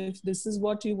 if this is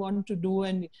what you want to do,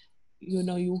 and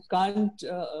you can't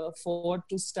afford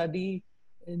to study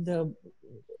in the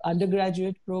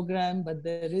undergraduate program, but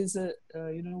there is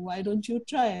why don't you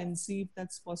try and see if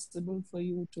that's possible for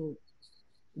you to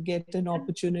get an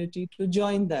opportunity to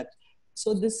join that.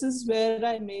 So this is where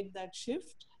I made that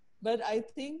shift. But I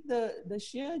think the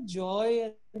sheer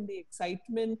joy and the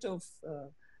excitement of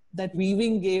that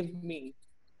weaving gave me,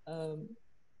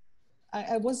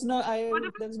 there's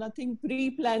nothing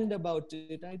pre-planned about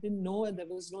it. I didn't know, and there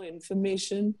was no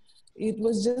information. It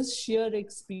was just sheer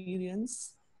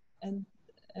experience, and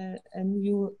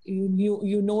you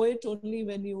know it only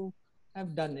when you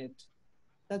have done it.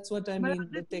 That's what I mean.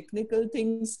 The technical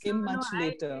things came much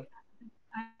later.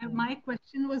 My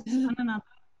question was on another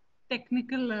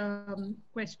technical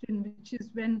question, which is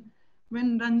when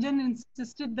Ranjan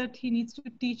insisted that he needs to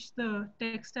teach the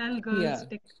textile girls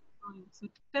technical. So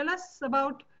tell us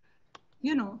about,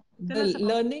 the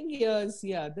learning years.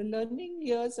 Yeah, the learning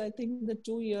years, I think the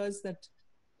 2 years that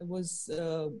was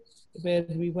where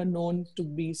we were known to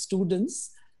be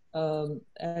students,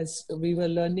 as we were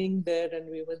learning there and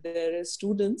we were there as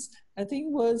students, I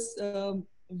think was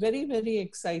very, very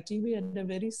exciting. We had a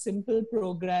very simple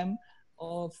program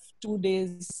of 2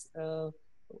 days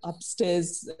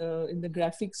upstairs in the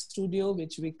graphic studio,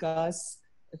 which Vikas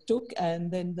took,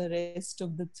 and then the rest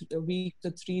of the week,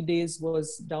 the 3 days,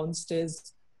 was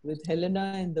downstairs with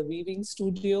Helena in the weaving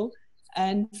studio.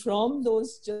 And from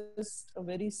those, just a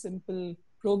very simple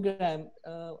program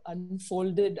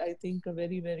unfolded, I think, a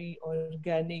very, very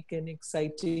organic and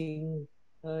exciting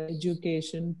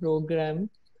education program,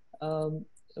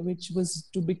 which was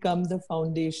to become the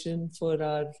foundation for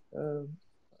our,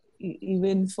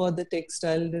 even for the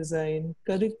textile design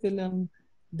curriculum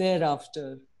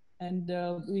thereafter. And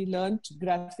we learned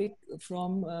graphic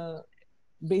from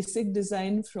basic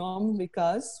design from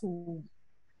Vikas, who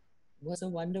was a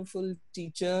wonderful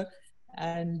teacher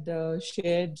and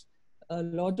shared a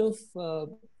lot of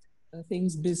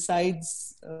things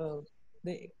besides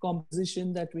the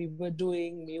composition that we were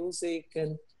doing, music,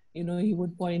 and he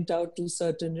would point out to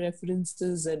certain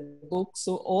references and books.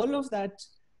 So all of that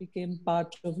became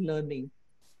part of learning.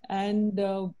 And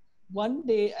one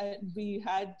day we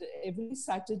had, every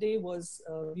Saturday was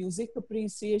music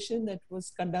appreciation that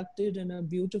was conducted in a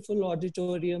beautiful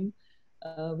auditorium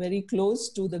very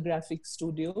close to the graphic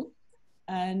studio.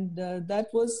 And that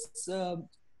was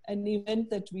an event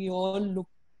that we all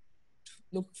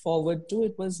looked forward to.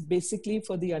 It was basically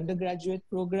for the undergraduate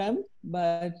program,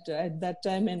 but at that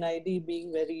time, NID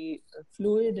being very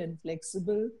fluid and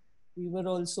flexible, we were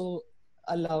also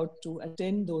allowed to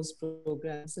attend those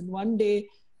programs. And one day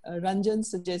Ranjan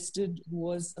suggested, who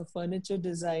was a furniture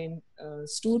design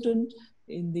student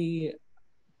in the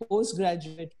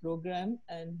postgraduate program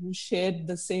and who shared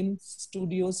the same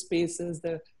studio space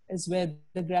as where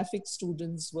the graphic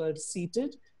students were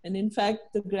seated. And in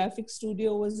fact, the graphic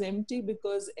studio was empty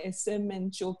because SM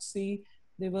and Choksi,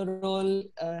 they were all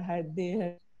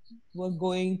were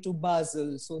going to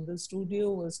Basel. So the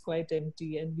studio was quite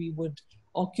empty and we would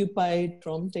occupy it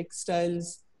from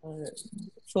textiles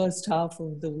first half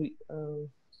of the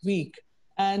week.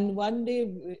 And one day,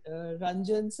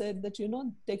 Ranjan said that,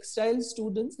 textile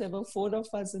students, there were 4 of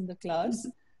us in the class,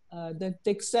 the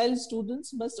textile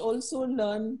students must also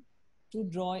learn to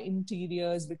draw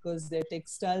interiors because their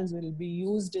textiles will be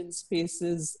used in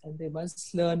spaces and they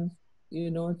must learn,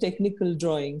 technical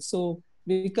drawing. So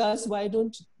Vikas, why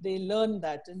don't they learn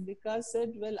that? And Vikas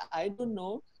said, well, I don't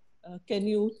know. Can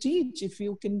you teach? If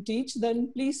you can teach,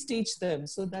 then please teach them.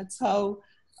 So that's how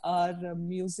our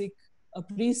music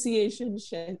appreciation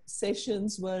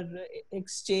sessions were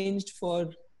exchanged for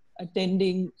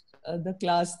attending the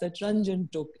class that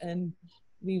Ranjan took. And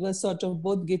we were sort of,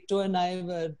 both Gitto and I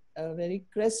were very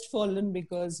crestfallen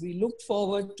because we looked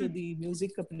forward to the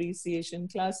music appreciation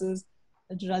classes.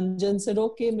 And Ranjan said,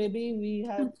 okay, maybe we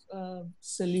have a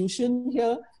solution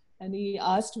here. And he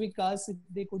asked Vikas if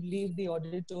they could leave the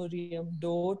auditorium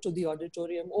door to the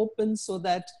auditorium open so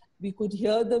that we could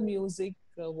hear the music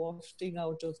wafting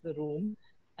out of the room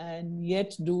and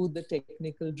yet do the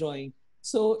technical drawing.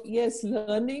 So yes,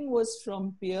 learning was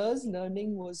from peers,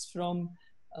 learning was from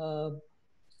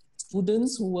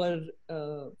students who were,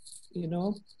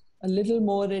 a little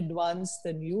more advanced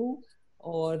than you,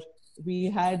 or we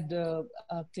had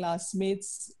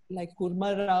classmates like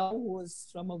Kurma Rao, who was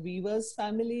from a weaver's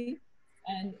family,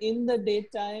 and in the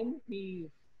daytime he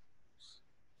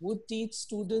would teach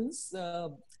students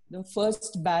the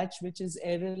first batch, which is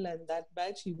Errol, and that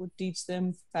batch he would teach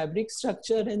them fabric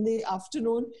structure. In the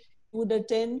afternoon, he would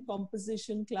attend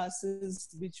composition classes,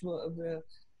 which were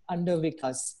under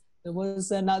Vikas. There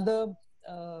was another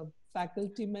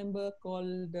faculty member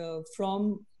called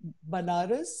from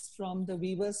Banaras, from the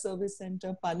Weaver Service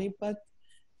Center, Panipat,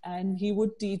 and he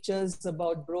would teach us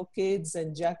about brocades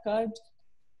and jacquard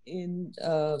in,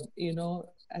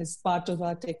 as part of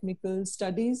our technical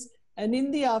studies. And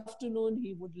in the afternoon,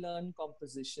 he would learn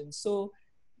composition. So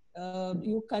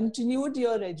you continued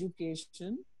your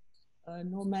education,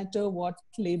 no matter what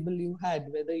label you had,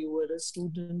 whether you were a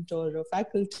student or a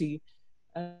faculty.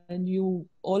 And you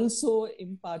also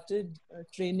imparted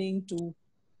training to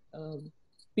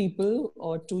people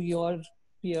or to your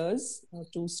peers,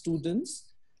 to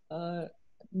students,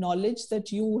 knowledge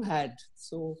that you had.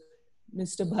 So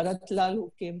Mr. Bharatlal,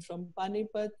 who came from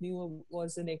Panipat,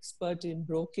 was an expert in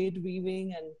brocade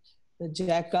weaving, and the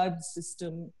jacquard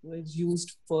system was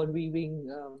used for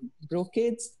weaving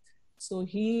brocades. So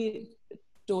he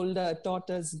taught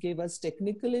us, gave us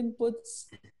technical inputs,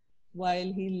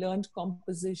 while he learned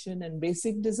composition and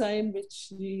basic design, which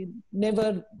he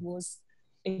never was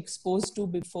exposed to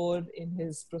before in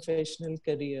his professional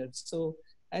career. So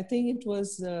I think it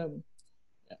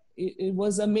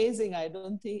was amazing. I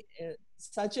don't think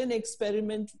such an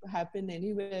experiment happened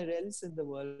anywhere else in the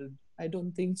world. I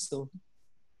don't think so.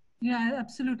 Yeah,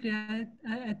 absolutely.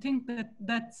 I think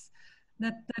that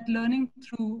learning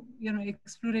through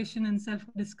exploration and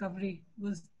self-discovery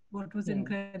was what was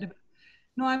incredible.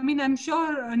 No, I mean, I'm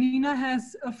sure Nina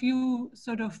has a few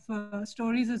sort of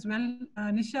stories as well.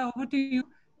 Nisha, over to you.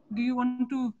 Do you want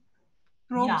to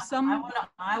probe some?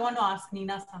 I want to ask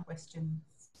Nina some questions.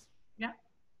 Yeah.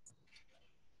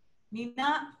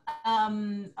 Nina,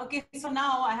 okay, so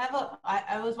now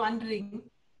I was wondering,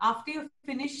 after you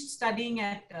finished studying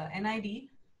at NID,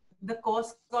 the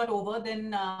course got over,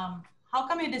 then how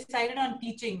come you decided on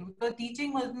teaching? Because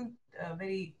teaching wasn't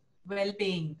very well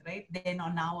paying, right? Then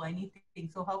or now or anything.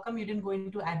 So how come you didn't go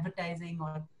into advertising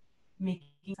or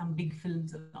making some big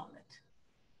films and all that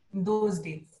in those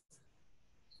days?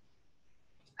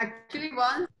 Actually,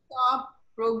 once our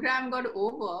program got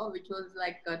over, which was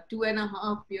like a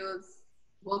 2.5 years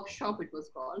workshop, it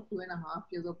was called 2.5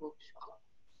 years of workshop,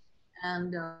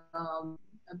 and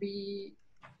we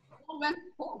all went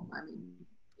home. I mean,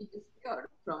 we disappeared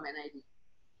from NID.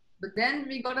 But then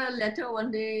we got a letter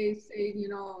one day saying,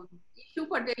 Ishu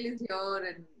Patel is here,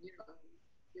 and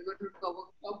you're going to do a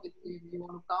workshop with him. You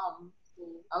want to come? So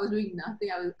I was doing nothing.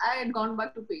 I had gone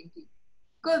back to painting.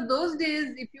 Because those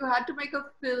days, if you had to make a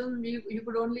film, you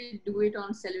could only do it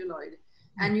on celluloid,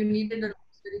 and you needed an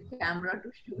auxiliary camera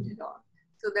to shoot it on.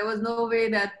 So there was no way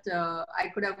that I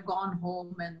could have gone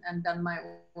home and done my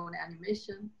own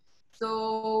animation.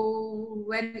 So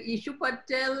when Ishu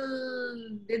Patel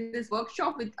did this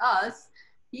workshop with us,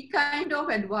 he kind of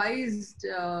advised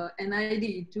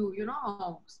NID to,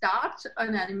 start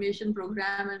an animation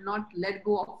program and not let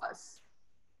go of us.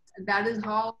 And that is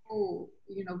how,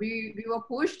 we were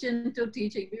pushed into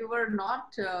teaching. We were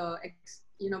not,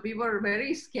 we were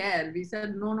very scared. We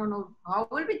said, no, no, no, how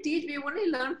will we teach? We only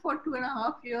learned for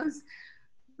 2.5 years.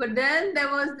 But then there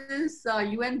was this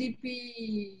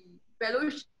UNDP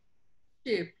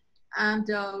fellowship, and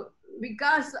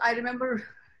Vikas, I remember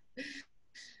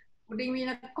putting me in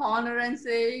a corner and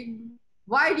saying,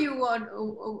 why do you want,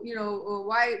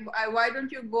 why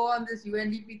don't you go on this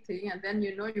UNDP thing, and then,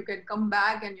 you can come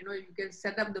back and, you can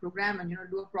set up the program and,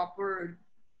 do a proper,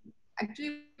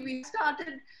 actually we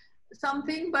started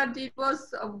something, but it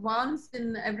was once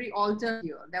in every alternate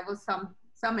year. There was some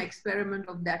experiment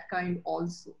of that kind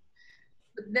also.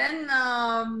 But then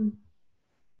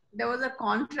there was a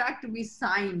contract we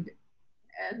signed,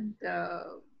 and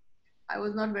I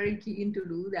was not very keen to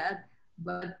do that,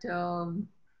 but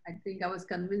I think I was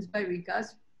convinced by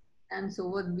Vikas, and so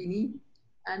was Vinny.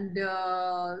 And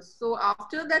so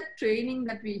after that training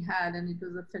that we had, and it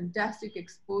was a fantastic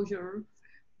exposure,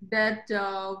 that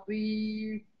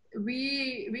we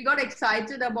got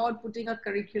excited about putting a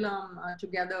curriculum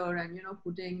together and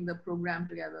putting the program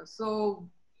together. So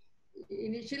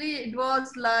initially it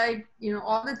was like,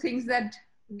 all the things that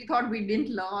we thought we didn't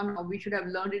learn, or we should have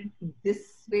learned it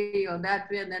this way or that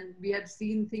way, and then we had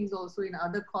seen things also in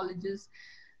other colleges.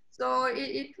 So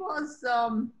it was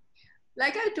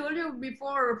like I told you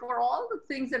before, for all the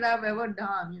things that I've ever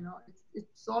done,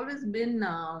 it's always been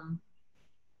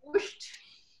pushed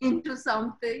into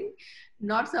something,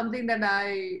 not something that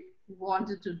I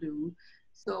wanted to do.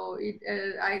 So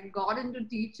I got into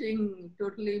teaching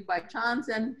totally by chance,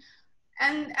 and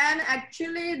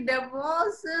actually there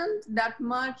wasn't that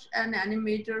much an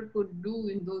animator could do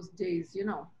in those days.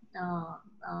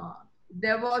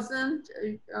 There wasn't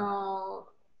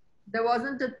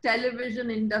a television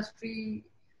industry.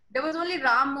 There was only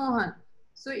Ram Mohan.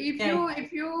 So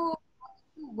if you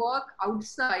work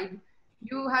outside,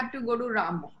 you had to go to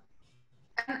Ram Mohan.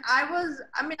 And I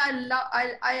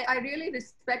really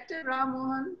respected Ram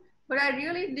Mohan, but I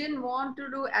really didn't want to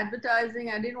do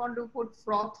advertising. I didn't want to put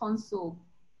froth on soap.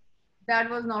 That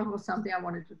was not something I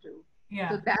wanted to do. Yeah.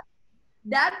 So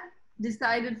that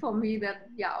decided for me that,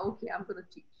 yeah, okay, I'm going to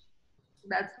teach.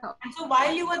 That's how. And so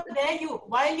while you were there,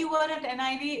 while you were at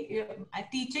NID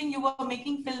teaching, you were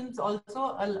making films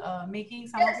also, making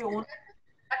some of your own.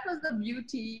 That was the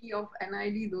beauty of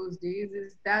NID those days,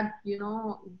 is that, you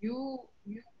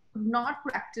could not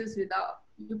practice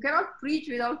you cannot preach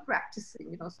without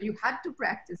practicing, so you had to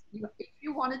practice. If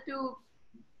you wanted to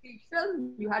teach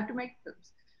film, you had to make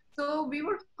films. So we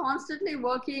were constantly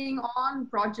working on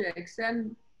projects,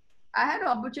 and I had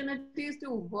opportunities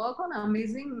to work on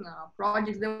amazing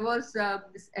projects. There was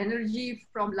this Energy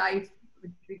from Life,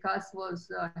 which Vikas was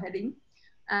heading,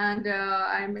 and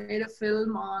I made a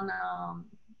film on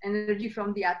energy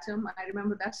from the atom. I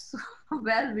remember that so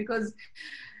well, because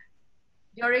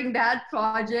during that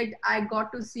project, I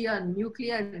got to see a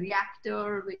nuclear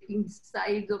reactor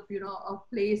inside of, a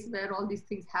place where all these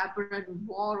things happen, and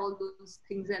war, all those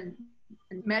things, and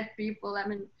met people. I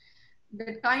mean,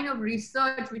 the kind of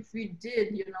research which we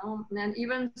did, and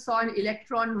even saw an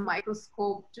electron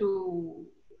microscope to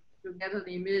get an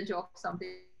image of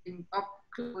something up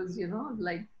close,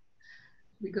 like,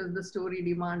 because the story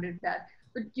demanded that.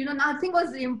 But, nothing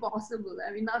was impossible.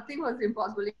 I mean, nothing was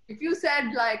impossible. If you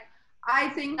said, like, I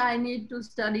think I need to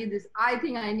study this, I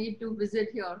think I need to visit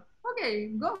here, okay,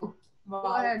 go. Wow.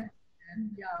 Go ahead.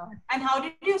 And, yeah. And how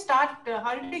did you start,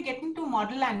 how did you get into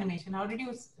model animation? How did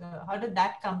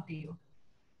that come to you?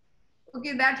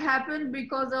 Okay, that happened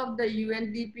because of the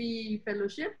UNDP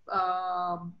fellowship.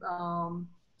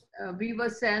 We were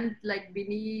sent, like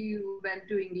Vinny went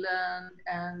to England,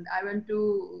 and I went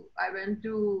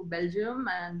to Belgium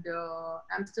and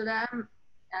Amsterdam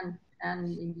and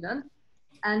England.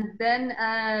 And then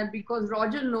because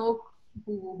Roger Noak,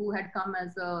 who had come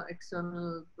as an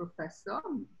external professor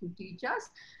to teach us,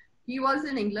 he was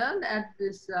in England at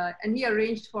this, and he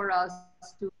arranged for us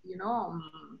to,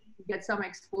 get some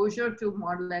exposure to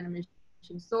model animation.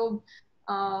 So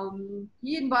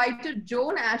he invited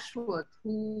Joan Ashworth,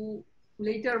 who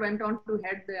later went on to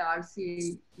head the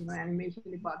RCA, animation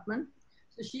department.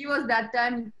 So she was that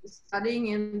time studying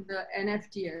in the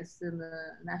NFTS, in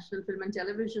the National Film and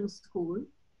Television School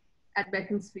at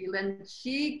Beaconsfield, and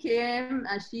she came,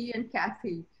 she and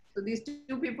Kathy. So these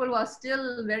two people are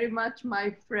still very much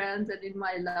my friends and in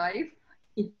my life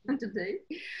even today.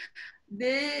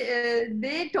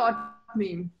 They taught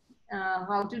me,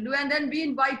 how to do, and then we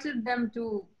invited them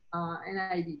to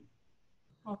NID.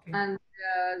 Okay. And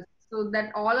so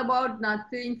that All About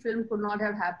Nothing film could not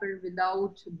have happened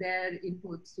without their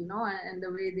inputs, and the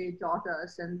way they taught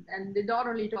us. And they not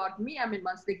only taught me, I mean,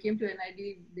 once they came to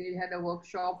NID, they had a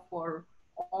workshop for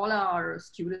all our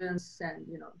students, and,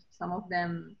 some of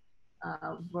them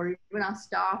were even our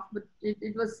staff, but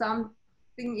it was something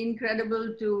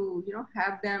incredible to,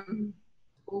 have them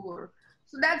over.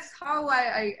 So that's how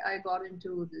I got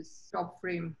into this stop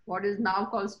frame, what is now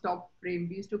called stop frame.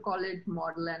 We used to call it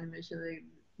model animation.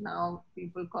 Now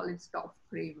people call it stop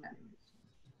frame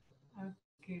animation.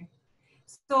 Okay.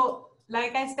 So,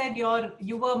 like I said,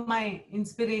 you were my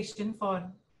inspiration for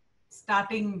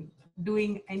starting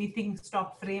doing anything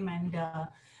stop frame and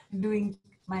doing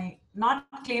my, not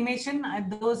claymation. At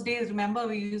those days, remember,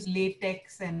 we used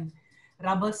latex and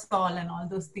rubber sol and all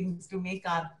those things to make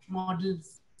our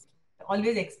models,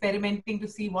 always experimenting to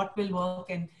see what will work.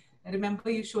 And I remember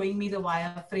you showing me the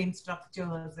wireframe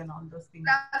structures and all those things.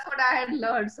 That's what I had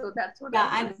learned. So that's what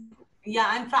I've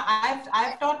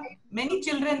taught many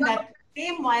children that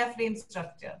same wireframe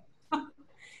structure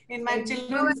in my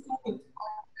children's school.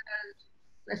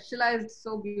 Specialized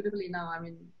so beautifully now. I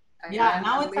mean,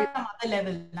 now it's some other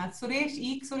level. Now Suresh,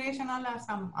 Suresh and all are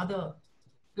some other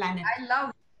planet. I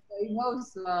love, he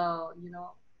knows,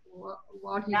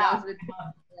 what he does with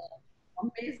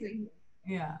amazing.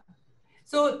 Yeah.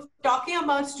 So talking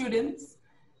about students,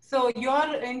 so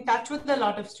you're in touch with a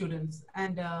lot of students,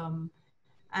 and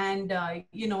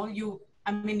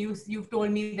you've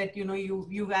told me that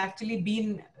you've actually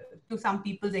been to some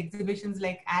people's exhibitions.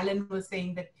 Like Alan was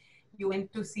saying that you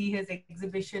went to see his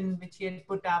exhibition which he had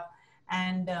put up,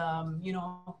 and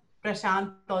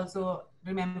Prashant also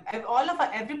remember. All of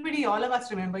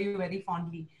us remember you very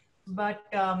fondly. But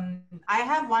I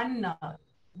have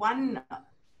one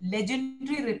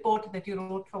legendary report that you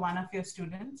wrote for one of your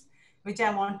students, which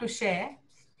I want to share.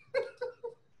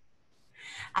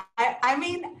 I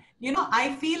mean,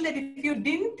 I feel that if you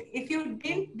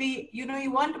didn't be,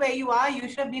 you weren't where you are, you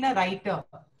should have been a writer.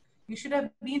 You should have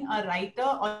been a writer,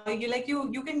 or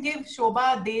you can give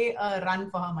Shobha Day a run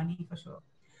for her money for sure.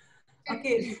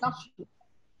 Okay.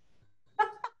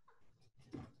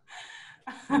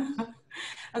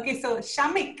 Okay, so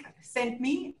Shamik sent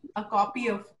me a copy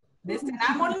of this, and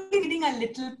I'm only reading a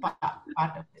little part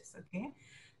of this, okay?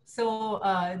 So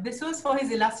this was for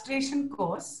his illustration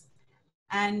course,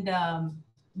 and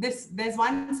there's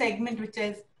one segment which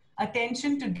is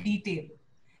attention to detail.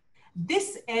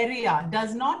 This area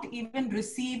does not even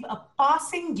receive a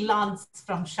passing glance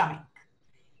from Shamik.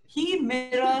 He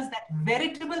mirrors that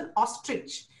veritable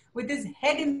ostrich with his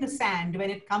head in the sand when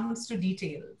it comes to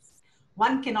details.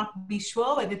 One cannot be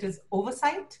sure whether it is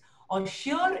oversight or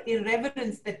sheer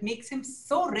irreverence that makes him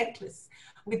so reckless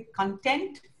with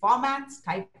content, formats,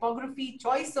 typography,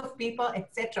 choice of paper,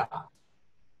 etc.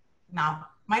 Now,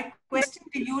 my question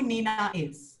to you, Nina,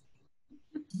 is,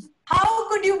 how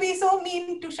could you be so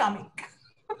mean to Shamik?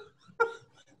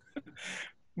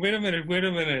 Wait a minute.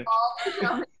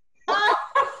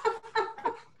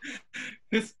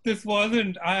 This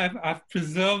wasn't, I've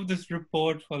preserved this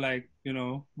report for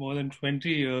more than 20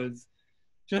 years,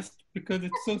 just because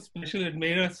it's so special. It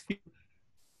made us feel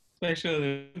special.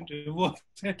 It was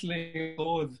settling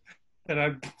those that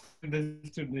I've done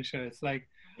this to Nisha. It's like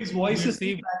his voice is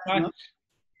it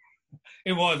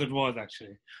was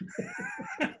actually.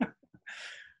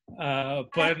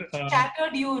 But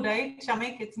shattered you, right,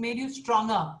 Shamik? It's made you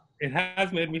stronger. It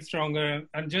has made me stronger,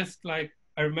 and just like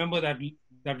I remember that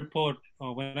report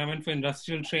when I went for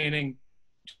industrial training,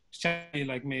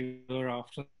 like maybe a year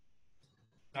after.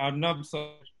 Arnab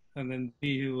saw it, and then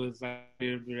he was like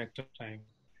the director of time.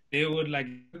 They would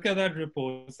look at that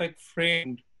report. It's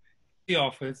framed in the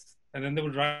office, and then they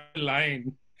would write a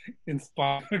line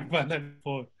inspired by that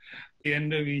report at the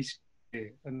end of each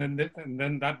day, and then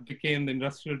that became the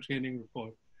industrial training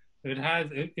report.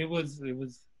 That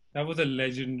was a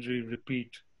legendary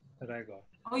repeat that I got.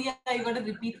 Oh yeah, you got a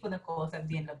repeat for the course at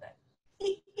the end of that.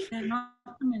 Not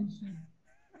to mention.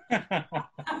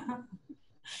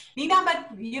 Nina,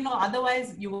 but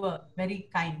otherwise you were very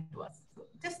kind to us. So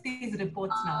just these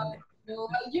reports now and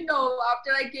then.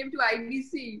 After I came to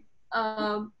IDC,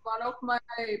 one of my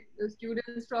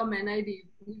students from NID,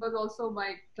 he was also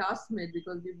my classmate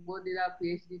because we both did our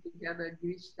PhD together,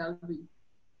 Girish Talvi.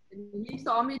 And he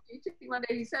saw me teaching one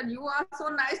day. He said, "You are so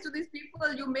nice to these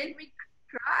people. You made me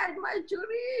cry, my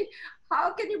jury.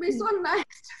 How can you be so nice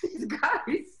to these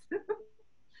guys?"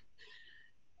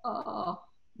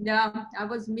 Yeah, I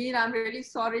was mean. I'm really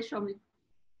sorry, Shami.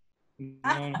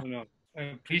 No. I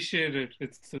appreciate it.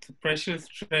 It's a precious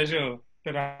treasure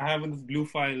that I have in this blue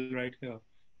file right here.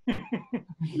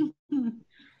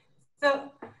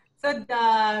 So,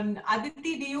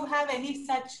 Aditi, do you have any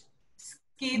such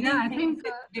scathing Yeah, things?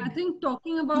 I think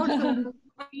talking about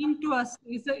routine to us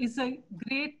is a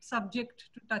great subject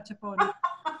to touch upon.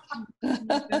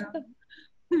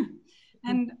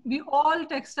 And we all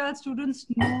textile students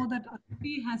know that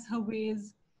Aditi has her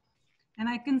ways. And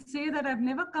I can say that I've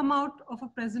never come out of a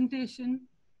presentation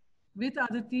with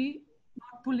Aditi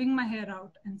not pulling my hair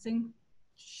out and saying,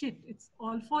 shit, it's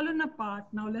all fallen apart.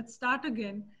 Now let's start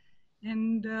again.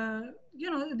 And,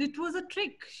 it was a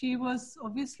trick. She was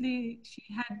obviously,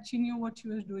 she knew what she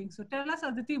was doing. So tell us,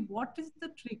 Aditi, what is the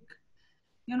trick?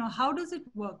 How does it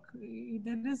work?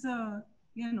 There is a,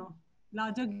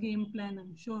 larger game plan.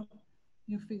 I'm sure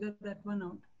you figured that one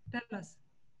out. Tell us.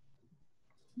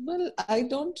 Well, I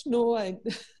don't know.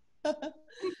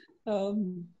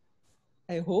 Um,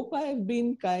 I hope I have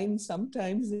been kind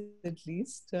sometimes at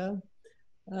least.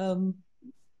 Um,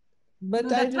 but No,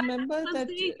 I that's why remember I'm that.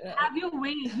 saying have your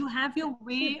way. You have your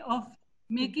way of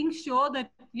making sure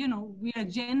that, we are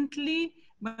gently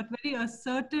but very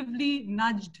assertively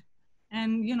nudged.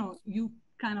 And, you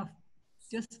kind of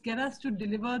just get us to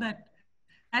deliver that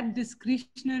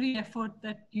discretionary effort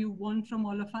that you want from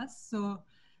all of us. So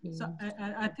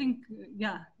I think,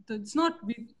 yeah, so it's not,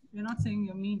 we're not saying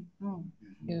you're mean. No.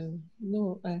 Yeah,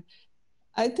 no,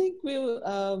 I think we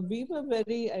were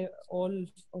very all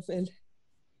of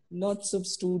lots of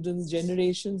students,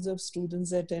 generations of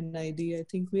students at NID. I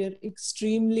think we are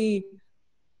extremely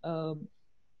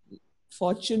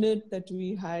fortunate that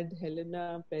we had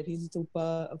Helena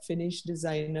Perinthupa, a Finnish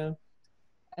designer,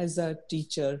 as a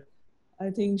teacher. I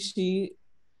think she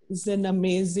was an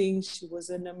amazing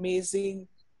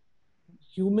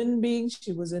human being.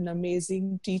 She was an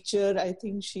amazing teacher. I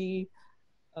think she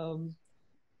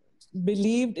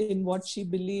believed in what she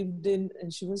believed in,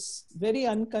 and she was very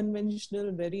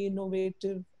unconventional, very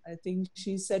innovative. I think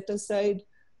she set aside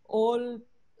all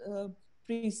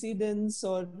precedents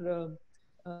or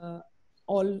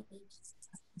all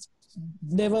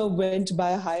never went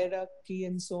by hierarchy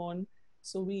and so on.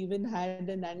 So we even had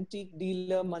an antique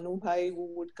dealer, Manu Bhai,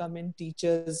 who would come and teach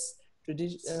us,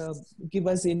 give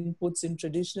us inputs in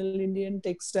traditional Indian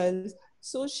textiles.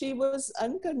 So she was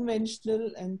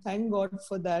unconventional, and thank God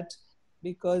for that,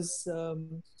 because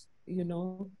you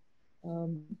know,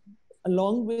 um,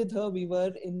 along with her, we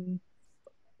were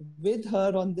with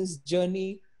her on this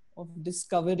journey of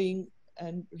discovering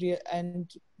and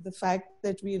the fact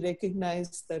that we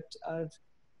recognize that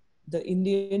the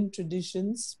Indian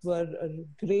traditions were a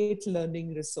great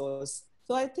learning resource.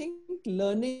 So I think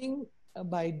learning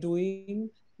by doing,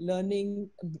 learning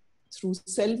through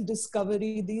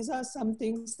self-discovery, these are some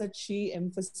things that she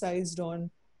emphasized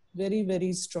on very,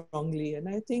 very strongly. And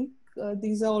I think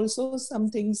these are also some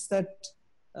things that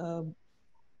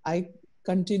I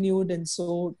continued, and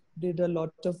so did a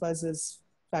lot of us as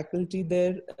faculty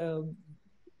there.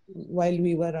 While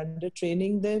we were under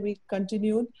training there, we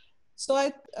continued. So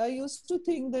I used to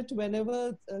think that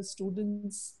whenever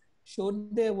students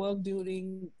showed their work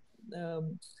during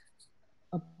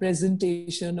a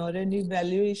presentation or an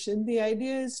evaluation, the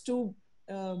idea is to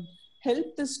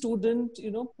help the student,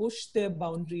 push their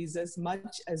boundaries as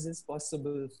much as is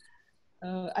possible.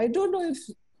 I don't know if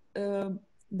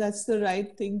that's the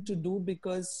right thing to do,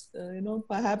 because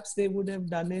perhaps they would have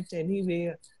done it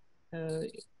anyway,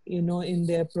 in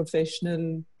their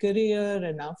professional career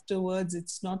and afterwards.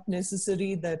 It's not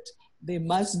necessary that they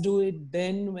must do it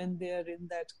then when they are in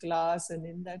that class and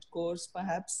in that course.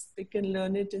 Perhaps they can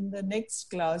learn it in the next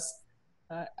class.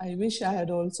 I wish I had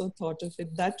also thought of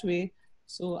it that way,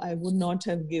 so I would not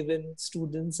have given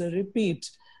students a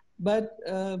repeat. But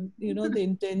the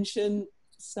intention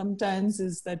sometimes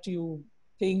is that you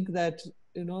think that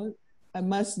I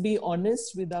must be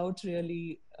honest without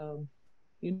really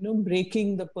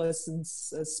breaking the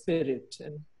person's spirit.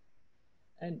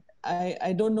 And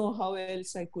I don't know how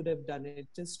else I could have done it.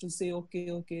 Just to say,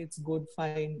 okay, it's good,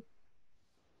 fine,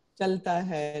 chalta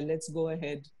hai, let's go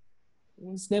ahead.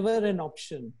 It's never an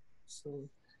option. So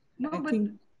No, I but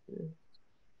think,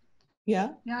 yeah.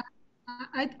 Yeah,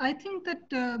 I think that,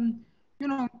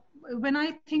 when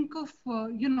I think of,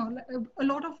 a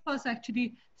lot of us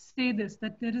actually say this,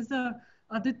 that there is a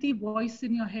Aditi voice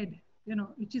in your head,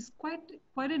 which is quite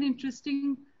an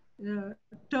interesting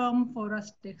term for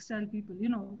us textile people.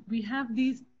 We have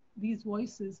these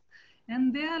voices,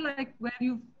 and they are like where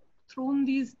you've thrown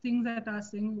these things at us,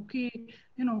 saying, okay,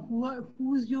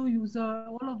 who's your user,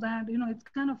 all of that. It's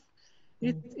kind of,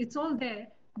 it's all there.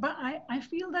 But I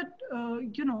feel that,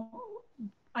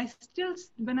 I still,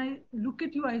 when I look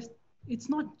at you, I it's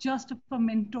not just a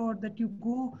mentor that you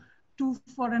go to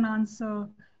for an answer.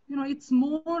 It's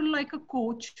more like a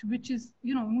coach, which is,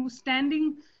 who's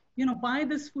standing, by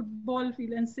this football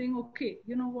field and saying, okay,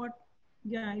 you know what,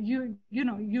 yeah, you're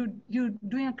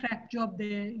doing a crack job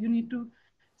there. You need to.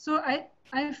 So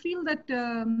I feel that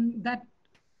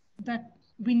that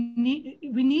we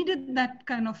needed that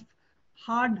kind of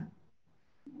hard,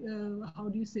 how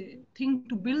do you say, thing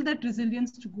to build that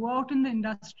resilience to go out in the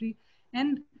industry.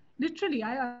 And literally,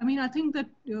 I mean, I think that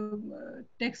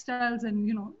textiles and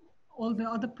all the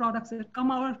other products that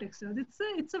come out of textiles,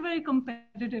 it's a very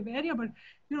competitive area, but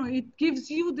it gives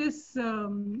you this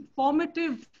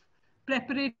formative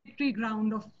preparatory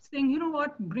ground of saying,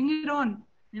 bring it on.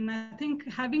 And I think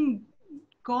having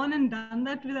gone and done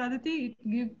that with Aditi,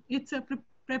 it's a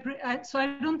so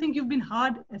I don't think you've been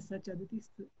hard as such, Aditi.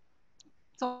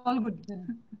 It's all good.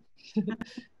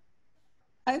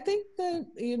 I think that,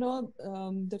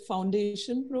 the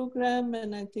foundation program,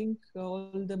 and I think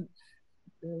all the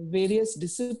various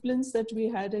disciplines that we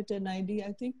had at NID,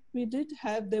 I think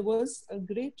there was a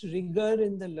great rigor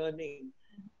in the learning.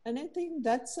 And I think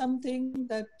that's something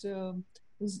that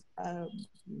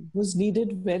was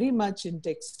needed very much in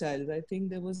textiles. I think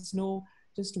there was no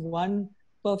just one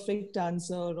perfect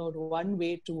answer or one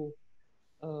way to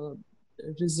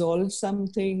resolve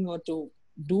something or to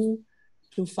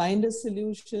find a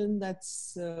solution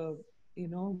that's that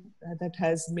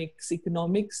makes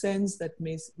economic sense, that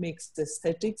makes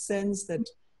aesthetic sense, that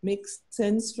makes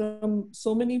sense from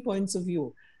so many points of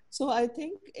view. So I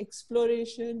think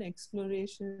exploration.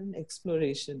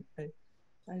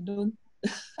 I don't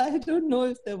I don't know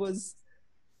if there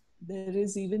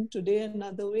is even today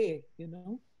another way,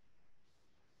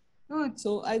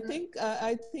 So I think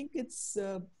it's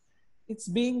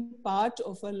being part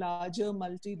of a larger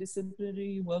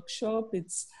multidisciplinary workshop.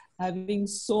 It's having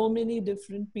so many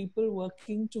different people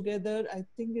working together. I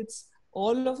think it's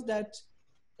all of that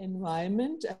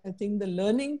environment. I think the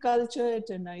learning culture at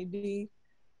NID,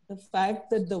 the fact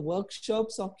that the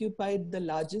workshops occupied the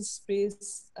largest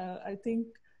space, I think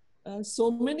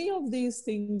so many of these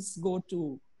things go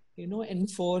to,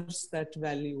 enforce that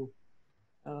value.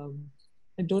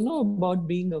 I don't know about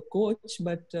being a coach,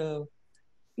 but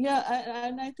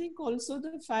and I think also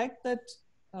the fact that,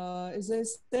 as I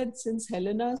said, since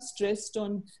Helena stressed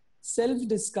on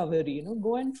self-discovery,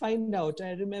 go and find out.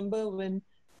 I remember when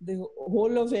the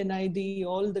whole of NID,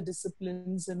 all the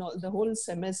disciplines and all, the whole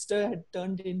semester had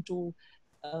turned into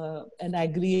an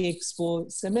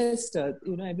Agri-Expo semester.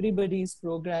 Everybody's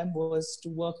program was to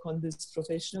work on this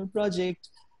professional project.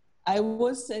 I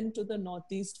was sent to the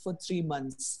Northeast for 3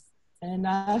 months. And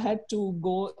I had to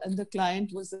go, and the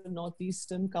client was the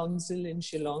Northeastern Council in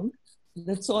Shillong.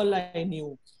 That's all I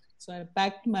knew. So I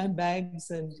packed my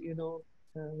bags and,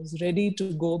 was ready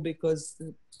to go because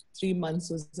 3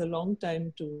 months was a long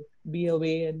time to be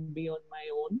away and be on my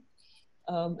own.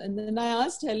 And then I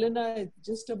asked Helena,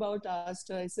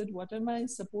 I said, what am I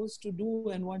supposed to do?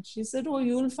 And what she said, oh,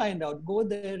 you'll find out. Go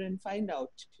there and find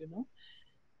out,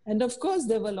 And of course,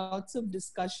 there were lots of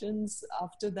discussions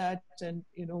after that. And,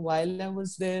 while I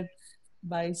was there,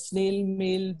 by snail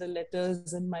mail, the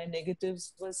letters and my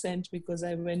negatives were sent because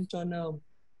I went on a,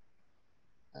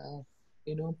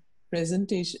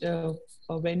 presentation,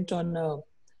 or went on a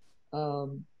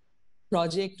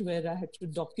project where I had to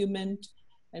document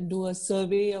and do a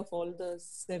survey of all the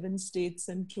 7 states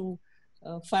and to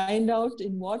find out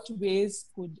in what ways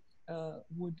would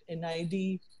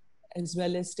NID as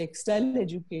well as textile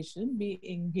education be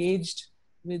engaged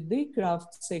with the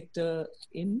craft sector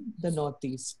in the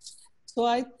Northeast. So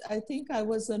I think I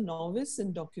was a novice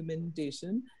in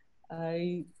documentation.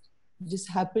 I just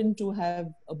happened to have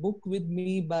a book with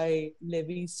me by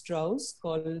Levi Strauss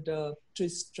called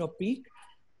Tris Tropique.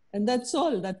 And that's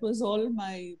all. That was all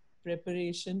my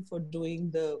preparation for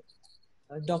doing the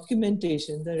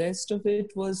documentation. The rest of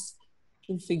it was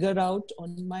to figure out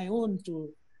on my own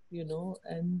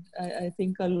and I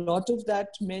think a lot of that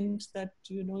meant that,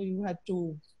 you had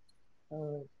to,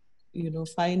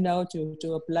 find out, you have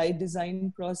to apply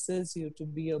design process, you have to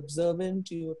be observant,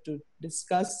 you have to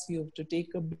discuss, you have to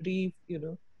take a brief,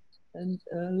 and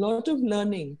a lot of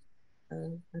learning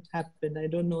that happened. I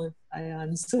don't know if I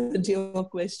answered your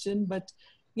question, but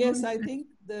yes, I think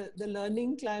the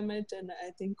learning climate, and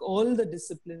I think all the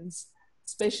disciplines,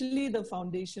 especially the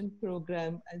foundation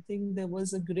program, I think there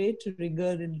was a great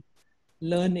rigor in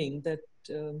learning that,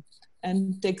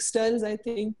 and textiles, I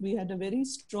think we had a very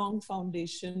strong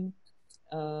foundation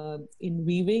in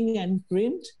weaving and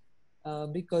print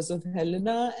because of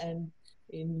Helena, and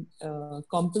in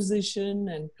composition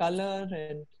and color,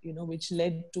 and which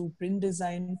led to print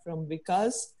design from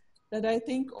Vikas. that I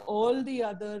think all the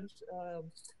other,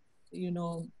 you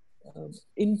know,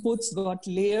 inputs got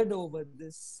layered over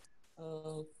this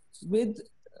with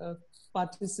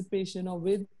participation or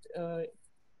with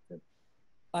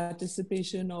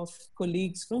participation of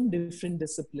colleagues from different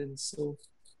disciplines. So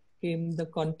came the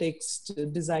context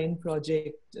design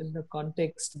project and the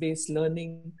context-based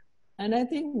learning. And I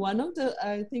think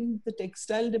I think the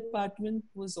textile department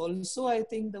was also, I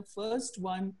think, the first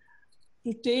one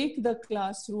to take the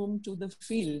classroom to the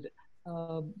field.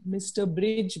 Mr.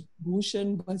 Bridge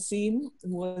Bhushan Bhasin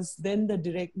was then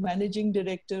the managing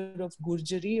director of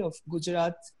Gurjari of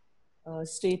Gujarat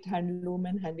State Handloom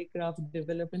and Handicraft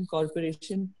Development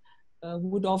Corporation,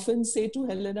 would often say to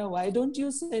Helena, why don't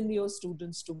you send your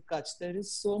students to Kutch? There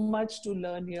is so much to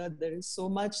learn here. There is so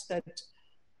much that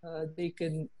they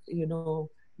can, you know,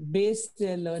 base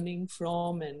their learning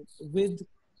from and with,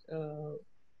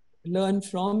 learn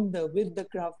from with the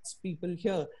craftspeople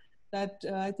here. That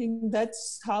I think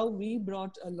that's how we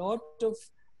brought a lot of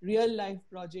real life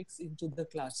projects into the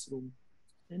classroom.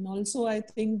 And also I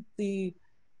think the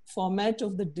format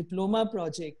of the diploma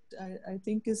project, I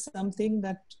think is something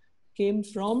that came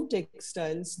from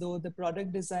textiles, though the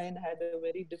product design had a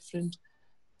very different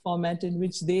format in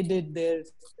which they did their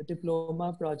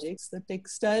diploma projects. The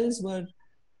textiles were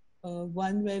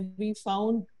one where we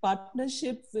found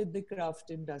partnership with the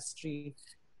craft industry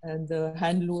and the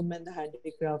handloom and the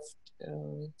handicraft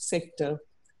sector.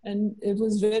 And it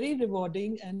was very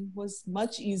rewarding and was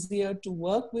much easier to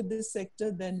work with this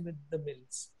sector than with the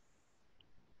mills.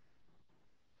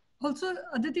 Also,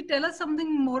 Aditi, tell us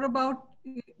something more about,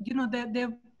 you know,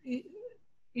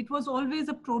 it was always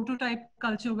a prototype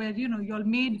culture where, you know, you all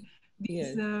made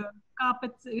these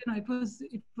carpets, you know, it was,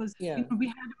 you know, we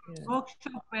had a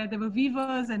workshop where there were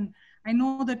weavers, and I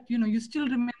know that, you know, you still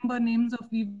remember names of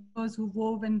weavers who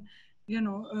wove, and, you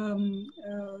know,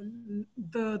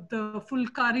 the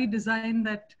Fulkari design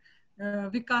that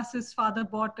Vikas's father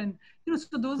bought, and, you know,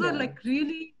 so those are like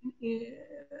really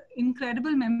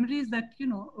incredible memories that, you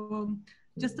know,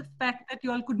 just the fact that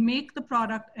you all could make the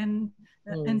product and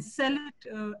sell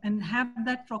it and have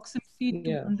that proximity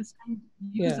to understand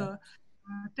user.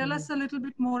 Tell us a little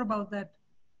bit more about that.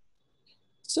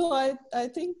 So I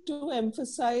think to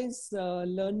emphasize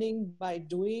learning by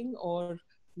doing, or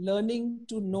learning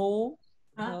to know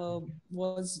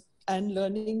and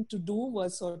learning to do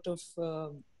was sort of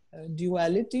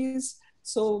dualities.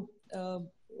 So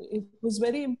it was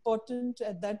very important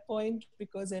at that point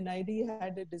because NID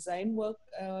had a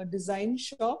design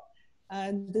shop,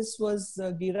 and this was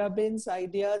Giraben's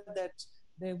idea that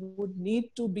there would need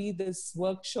to be this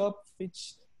workshop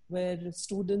where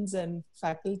students and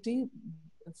faculty,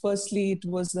 firstly it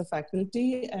was the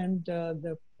faculty and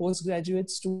the postgraduate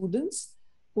students,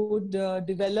 could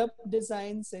develop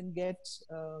designs and get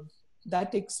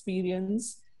that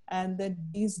experience, and that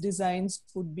these designs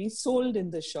could be sold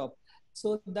in the shop.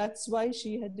 So that's why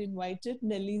she had invited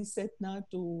Nelly Setna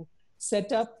to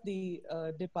set up the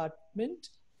department.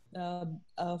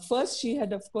 First, she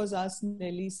had, of course, asked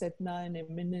Nelly Setna, an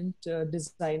eminent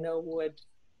designer who had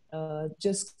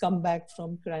just come back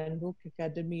from Cranbrook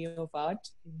Academy of Art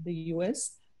in the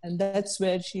US, and that's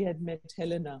where she had met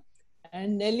Helena.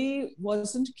 And Nelly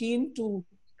wasn't keen to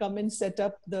come and set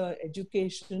up the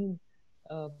education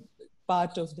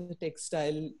part of the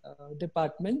textile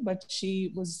department, but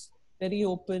she was very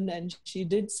open and she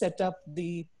did set up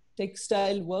the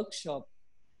textile workshop.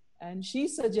 And she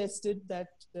suggested that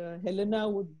Helena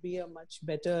would be a much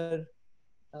better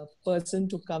person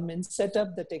to come and set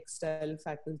up the textile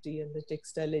faculty and the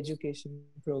textile education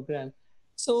program.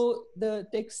 So the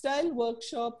textile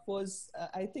workshop was,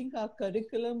 I think our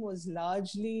curriculum was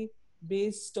largely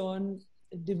based on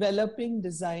developing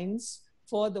designs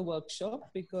for the workshop,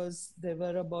 because there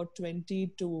were about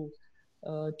 20 to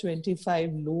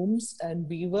 25 looms and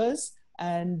weavers,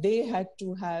 and they had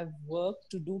to have work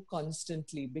to do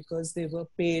constantly because they were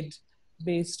paid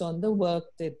based on the work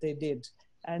that they did.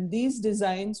 And these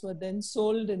designs were then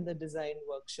sold in the design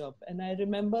workshop. And I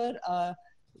remember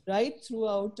right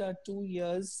throughout our 2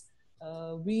 years,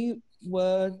 we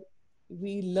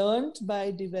learned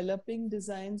by developing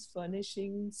designs,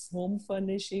 furnishings, home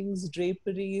furnishings,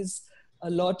 draperies, a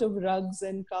lot of rugs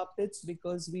and carpets,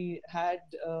 because we had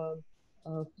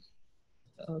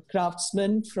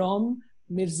craftsmen from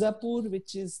Mirzapur,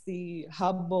 which is the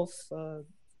hub of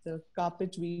the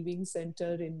carpet weaving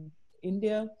center in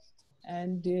India.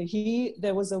 And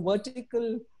there was a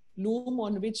vertical loom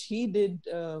on which he did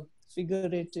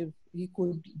he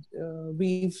could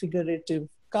weave figurative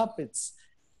carpets.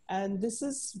 And this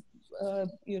is,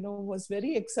 was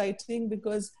very exciting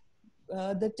because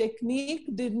the technique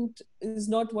is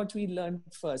not what we learned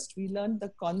first. We learned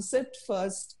the concept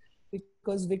first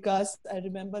because Vikas, I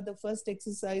remember the first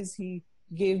exercise he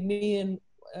gave me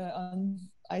on,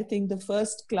 I think the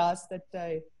first class that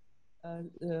I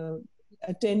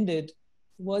attended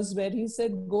was where he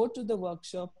said, go to the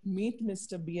workshop, meet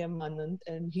Mr. B.M. Anand,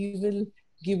 and he will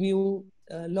give you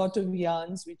a lot of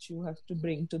yarns which you have to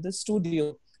bring to the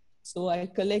studio. So I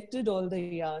collected all the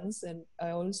yarns, and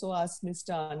I also asked Mr.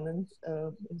 Anand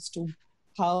as to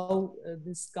how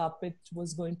this carpet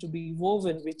was going to be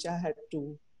woven, which I had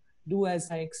to do as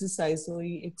my exercise. So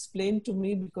he explained to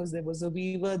me, because there was a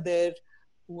weaver there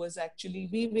who was actually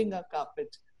weaving a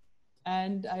carpet.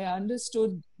 And I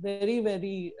understood very,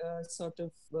 very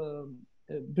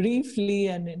briefly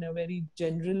and in a very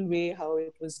general way how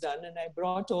it was done. And I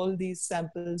brought all these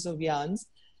samples of yarns,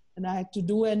 and I had to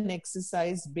do an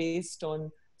exercise based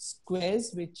on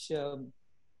squares, which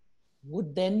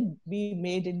would then be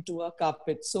made into a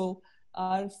carpet. So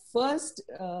our first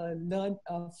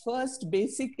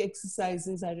basic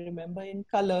exercises, I remember in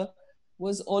color,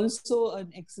 was also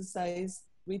an exercise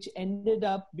which ended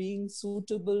up being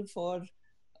suitable for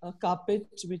a carpet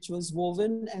which was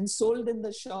woven and sold in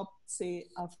the shop, say,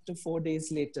 after 4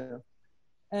 days later.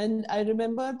 And I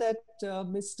remember that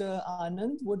Mr.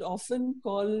 Anand would often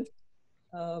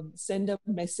send a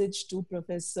message to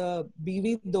Professor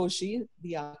B.V. Doshi,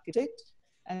 the architect,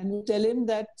 and would tell him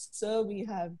that, sir, we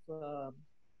have 4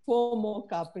 more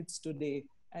carpets today.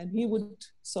 And he would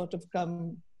sort of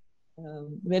come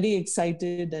very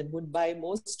excited and would buy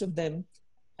most of them.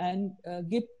 And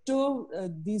Gitto,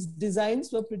 these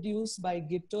designs were produced by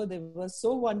Gitto. They were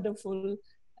so wonderful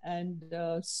and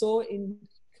so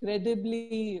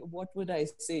incredibly, what would I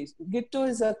say? Gitto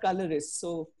is a colorist,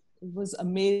 so it was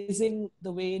amazing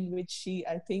the way in which she,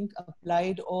 I think,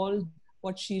 applied all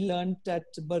what she learned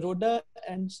at Baroda,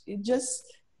 and it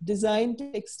just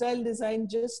textile design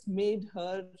just made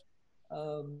her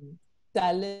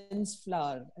talents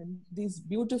flower. And these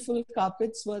beautiful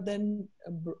carpets were then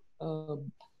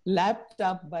lapped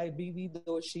up by B.V.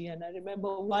 Doshi. And I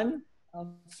remember one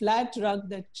flat rug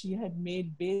that she had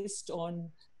made based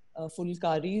on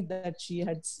Fulkari that she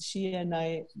and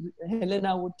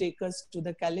Helena would take us to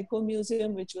the Calico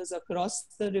Museum, which was across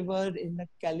the river in the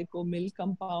Calico Mill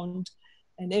compound.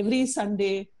 And every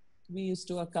Sunday, we used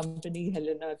to accompany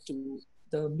Helena to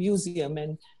the museum.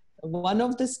 And one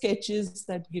of the sketches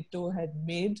that Gitto had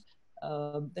made,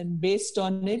 then based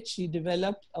on it, she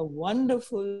developed a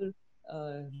wonderful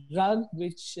rug,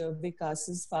 which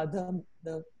Vikas's father,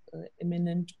 the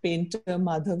eminent painter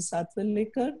Madhav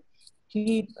Satwalekar,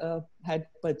 he had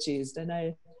purchased. And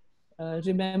I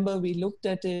remember we looked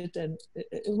at it, and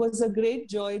it was a great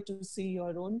joy to see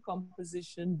your own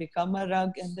composition become a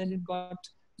rug, and then it got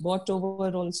bought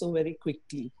over also very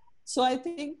quickly. So I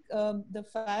think the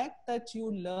fact that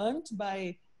you learned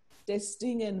by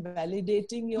testing and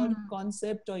validating your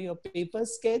concept or your paper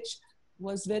sketch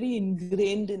was very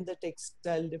ingrained in the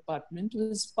textile department. It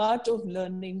was part of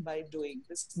learning by doing,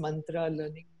 this mantra,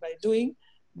 learning by doing,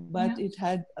 but it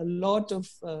had a lot of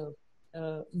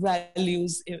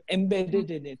values embedded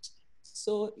in it.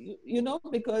 So,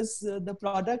 because the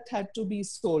product had to be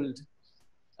sold.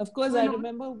 Of course, I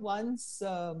remember once,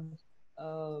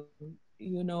 Gautam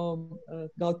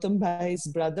Bhai's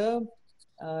brother,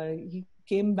 he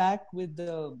came back with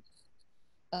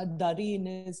a dari in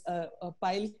his, a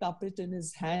pile carpet in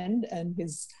his hand, and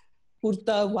his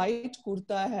white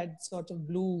kurta had sort of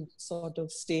blue sort of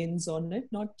stains on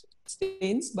it, not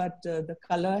stains, but the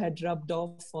color had rubbed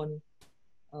off on,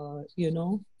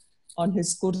 on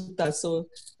his kurta. So,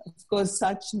 of course,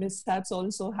 such mishaps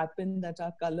also happened that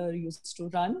our color used to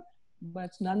run,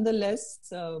 but nonetheless,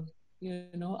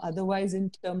 otherwise in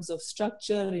terms of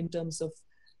structure, in terms of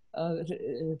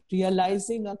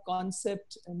realizing a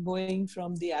concept and going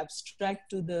from the abstract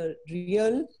to the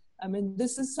real, I mean,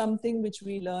 this is something which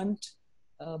we learned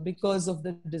because of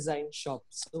the design shop.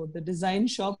 So the design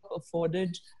shop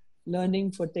afforded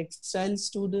learning for textile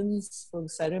students, for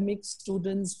ceramic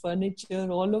students, furniture,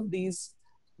 all of these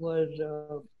were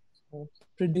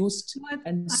produced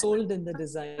and sold in the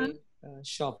design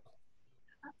shop.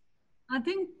 I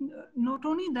think not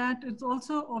only that, it's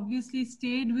also obviously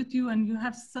stayed with you, and you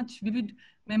have such vivid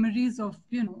memories of,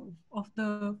 of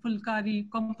the Fulkari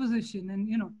composition. And,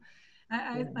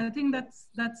 I think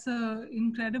that's a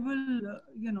incredible,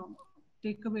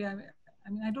 takeaway. I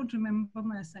mean, I don't remember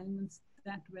my assignments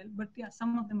that well, but yeah,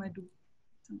 some of them I do.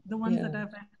 The ones that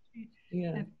I've actually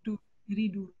had to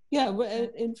redo. Yeah, well,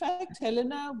 in fact,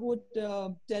 Helena would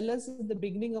tell us at the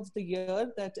beginning of the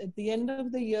year that at the end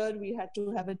of the year, we had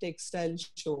to have a textile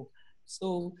show.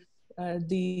 So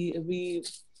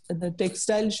the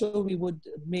textile show, we would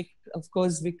make, of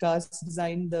course, Vikas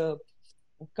designed the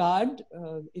card,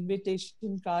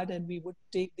 invitation card, and we would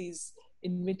take these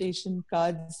invitation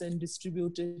cards and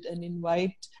distribute it and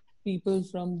invite people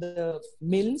from the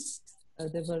mills.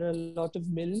 There were a lot of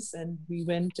mills, and we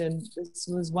went, and this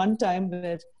was one time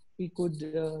where we could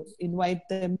invite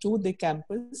them to the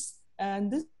campus.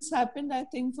 And this happened, I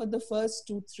think, for the first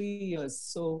 2-3 years.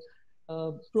 So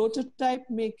prototype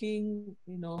making,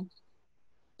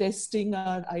 testing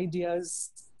our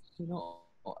ideas,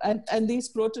 and these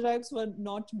prototypes were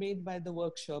not made by the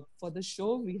workshop. For the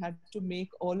show, we had to make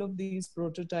all of these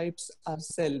prototypes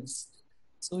ourselves.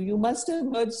 So you must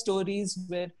have heard stories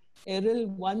where Errol,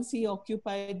 once he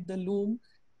occupied the loom,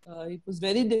 it was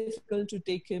very difficult to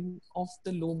take him off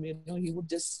the loom. He would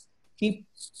just keep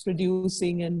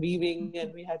producing and weaving,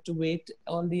 and we had to wait.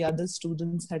 All the other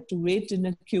students had to wait in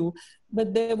a queue.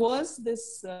 But there was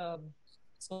this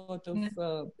sort of,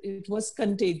 it was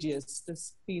contagious,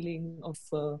 this feeling of,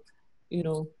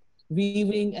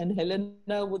 weaving. And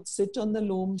Helena would sit on the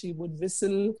loom, she would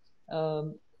whistle,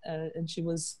 and she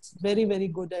was very, very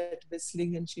good at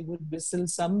whistling, and she would whistle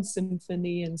some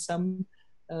symphony and some,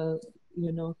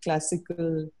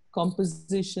 classical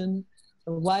composition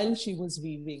while she was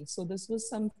weaving. So this was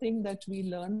something that we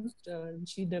learned.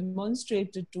 She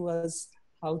demonstrated to us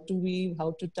how to weave,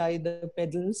 how to tie the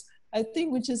pedals, I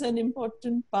think, which is an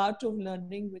important part of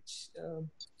learning, which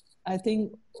I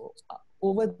think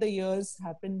over the years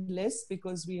happened less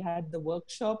because we had the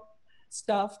workshop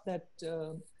staff that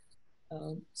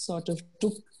sort of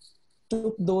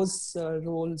took those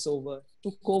roles over,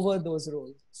 took over those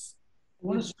roles,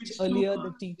 which earlier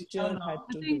the teacher had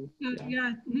to do.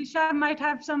 Yeah, Nisha might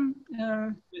have some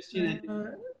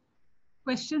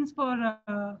questions for,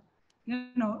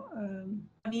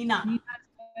 Nina.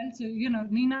 So,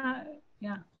 Nina,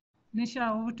 yeah.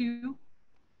 Nisha, over to you.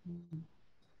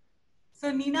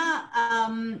 So Nina,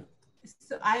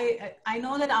 so I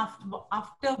know that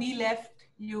after we left,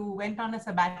 you went on a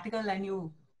sabbatical and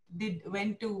you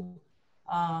went to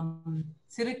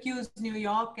Syracuse, New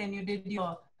York, and you did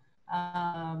your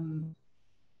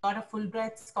got a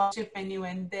Fulbright scholarship and you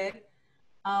went there.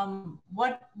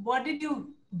 What did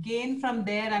you gain from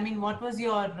there? I mean, what was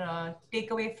your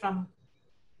takeaway from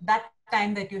that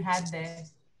time that you had there?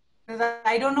 Because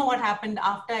I don't know what happened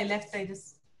after I left. I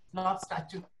just lost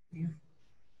touch with you.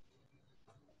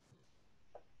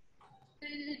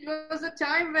 It was a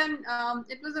time when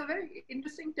it was a very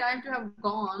interesting time to have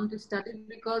gone to study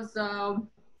because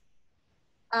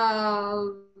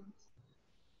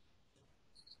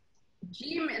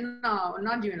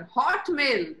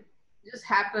Hotmail just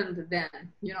happened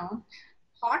then,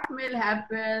 Hotmail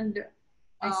happened.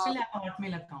 I still have a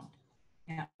Hotmail account.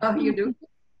 Yeah. Oh, you do?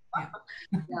 Yeah.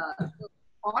 Yeah. So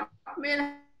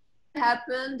Hotmail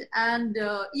happened and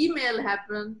email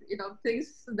happened,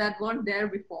 things that weren't there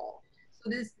before. So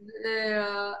this,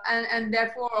 and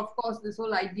therefore, of course, this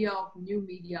whole idea of new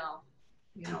media,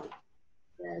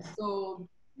 So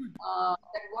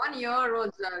that 1 year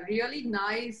was a really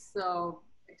nice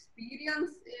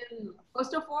experience in,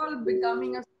 first of all,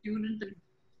 becoming a student.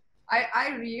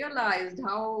 I realized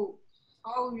how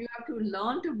you have to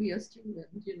learn to be a student.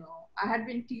 I had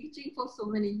been teaching for so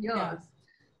many years. Yeah.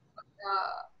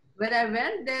 When I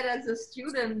went there as a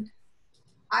student,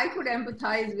 I could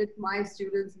empathize with my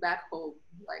students back home.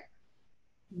 Like,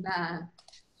 man,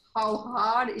 how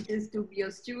hard it is to be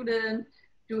a student,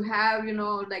 to have,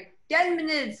 like 10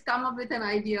 minutes, come up with an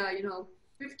idea,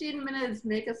 15 minutes,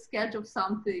 make a sketch of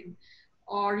something,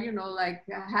 or, like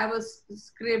have a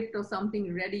script or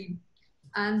something ready.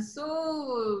 And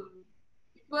so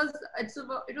it was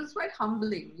quite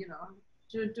humbling,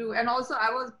 and also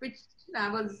I was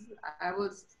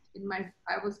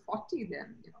 40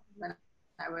 then, when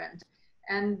I went,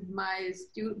 and my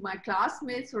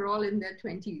classmates were all in their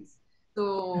 20s.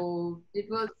 So it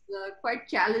was quite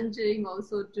challenging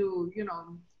also to,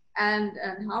 and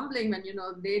humbling when,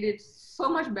 they did so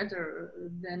much better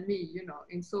than me,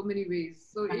 in so many ways.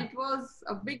 So it was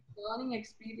a big learning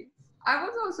experience. I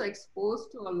was also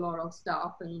exposed to a lot of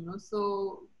stuff, and,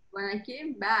 so when I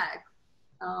came back,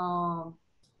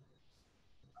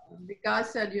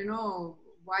 Vikas said,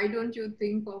 why don't you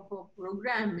think of a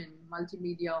program in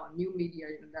multimedia or new media?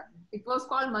 That it was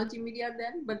called multimedia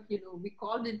then, but we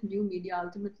called it new media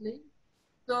ultimately.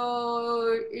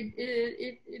 So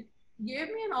it gave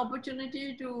me an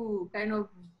opportunity to kind of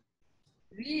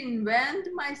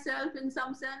reinvent myself in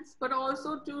some sense, but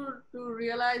also to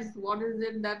realize what is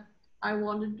it that I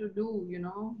wanted to do,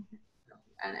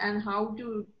 and how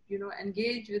to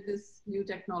engage with this new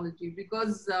technology,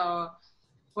 because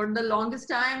for the longest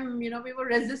time, we were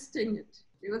resisting it.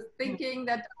 We were thinking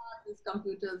that these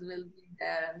computers will be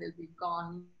there and they'll be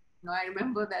gone. I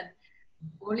remember that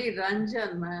only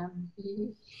Ranjan, man,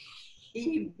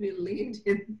 he believed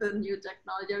in the new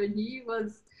technology. I mean, he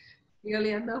was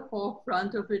really at the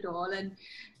forefront of it all. And,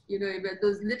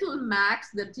 those little Macs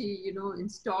that he,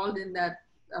 installed in that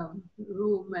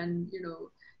room, and,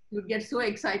 you would get so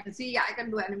excited. See, I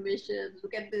can do animation.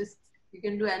 Look at this. You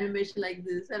can do animation like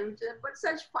this. And but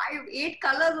such 8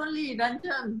 colors only,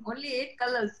 Ranjan. Only 8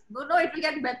 colors. No, it will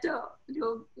get better.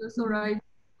 You're so right.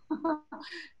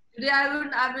 Today,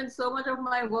 I mean, so much of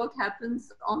my work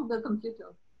happens on the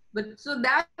computer. But so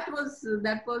that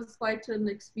was quite an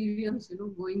experience,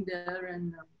 going there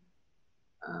and.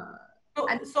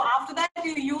 So after that,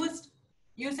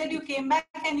 you said you came back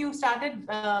and you started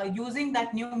using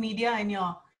that new media in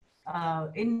your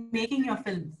in making your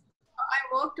films. I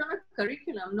worked on a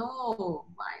curriculum. No,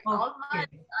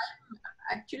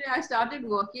 actually I started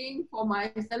working for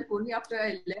myself only after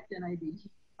I left NID.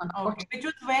 Okay, which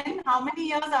was when? How many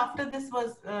years after this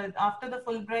was after the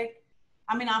Fulbright?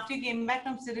 I mean, after you came back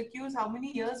from Syracuse, how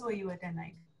many years were you at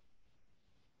NID?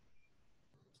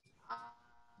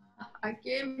 I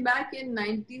came back in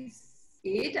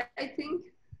 98, I think.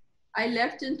 I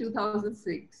left in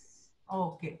 2006.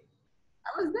 Okay.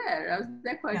 I was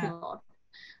there quite a lot,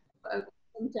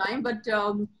 some time. But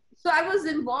so I was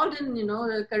involved in,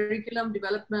 the curriculum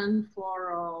development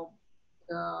for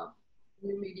the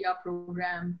new media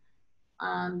program,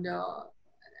 and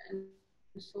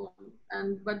so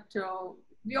on. But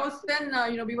we also then,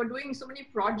 we were doing so many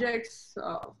projects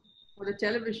for the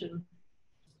television,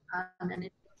 and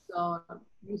it was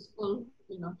useful,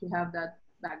 to have that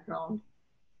background.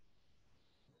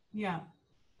 Yeah.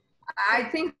 I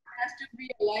think it has to be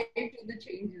alive to the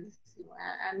changes,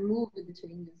 and move with the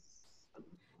changes.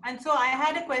 And so I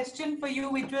had a question for you,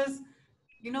 which was,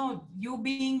 you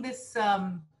being this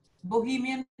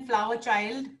bohemian flower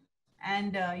child,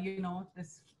 and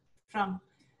this from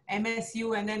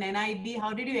MSU and then NID,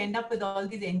 how did you end up with all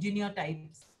these engineer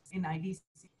types in IDC?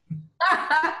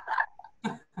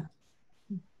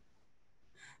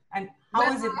 And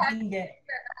how is it being there?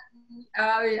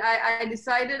 I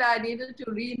decided I needed to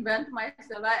reinvent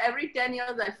myself. Every 10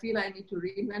 years, I feel I need to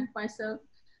reinvent myself.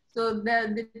 So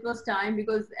it was time,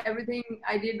 because everything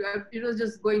I did, it was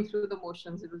just going through the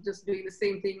motions. It was just doing the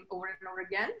same thing over and over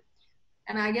again.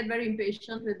 And I get very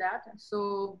impatient with that.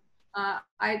 So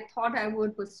I thought I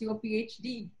would pursue a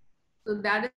PhD. So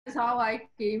that is how I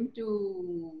came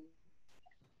to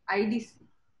IDC.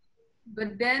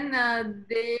 But then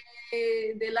they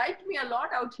liked me a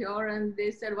lot out here, and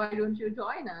they said, why don't you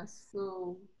join us?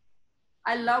 So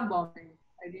I love Bombay.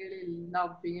 I really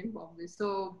love being in Bombay.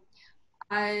 So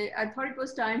I thought it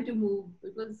was time to move.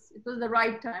 It was the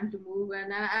right time to move,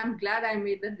 and I'm glad I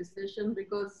made that decision,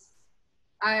 because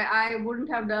I wouldn't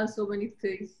have done so many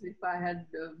things if I had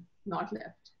not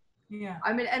left. Yeah.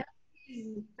 I mean, and it's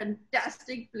a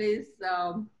fantastic place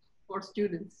for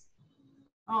students.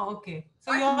 Oh, okay.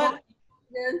 So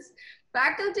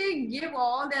faculty give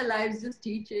all their lives just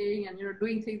teaching and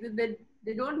doing things that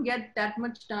they don't get that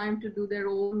much time to do their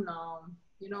own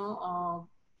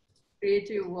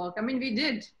creative work. I mean,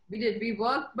 we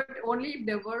worked, but only if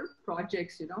there were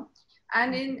projects,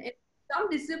 and in some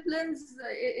disciplines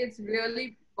it's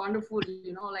really wonderful,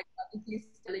 like Aditi is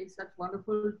telling such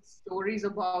wonderful stories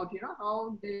about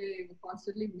how they were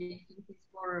constantly making things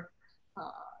for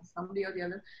somebody or the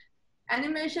other.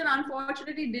 Animation,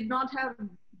 unfortunately, did not have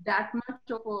that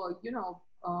much of a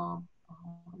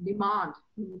demand.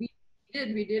 We did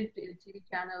TV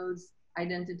channels,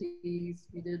 identities.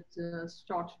 We did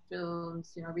short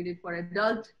films. We did for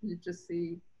adult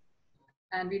literacy,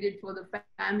 and we did for the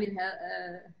family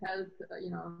health.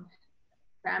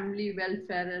 Family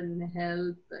welfare and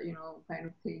health. Kind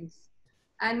of things.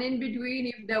 And in between,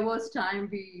 if there was time,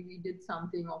 we did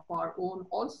something of our own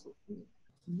also.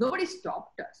 Nobody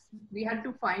stopped us. We had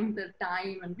to find the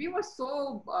time, and we were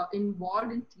so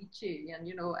involved in teaching and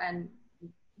and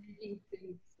making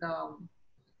things,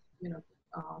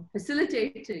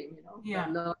 facilitating,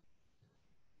 yeah,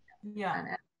 yeah.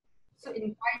 And so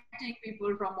inviting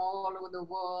people from all over the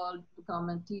world to come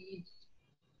and teach,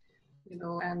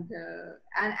 and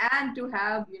to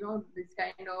have this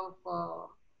kind of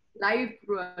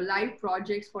live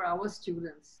projects for our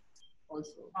students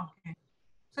also. Okay.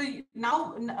 So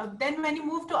now, then when you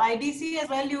move to IDC as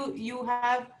well, you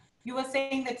were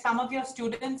saying that some of your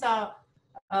students are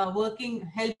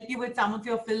help you with some of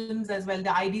your films as well, the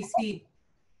IDC.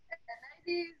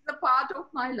 is a part of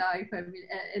my life. I mean,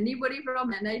 anybody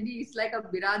from NID is like a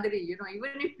biradari, you know,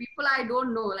 even if people I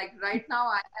don't know, like right now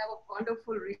I have a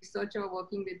wonderful researcher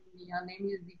working with me. Her name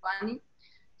is Deepani.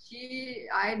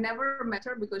 I never met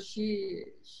her because she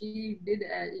did,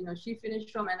 you know, she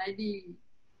finished from NID.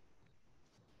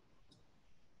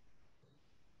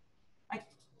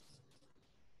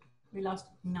 We lost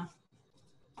Nina.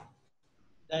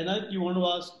 Diana, you want to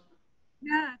ask?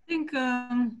 Yeah, I think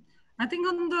on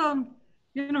the,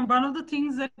 you know, one of the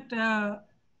things that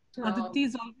Aditi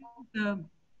is always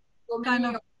kind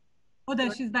of, oh,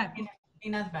 there she's back.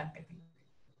 Nina's back, I think.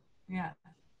 Yeah.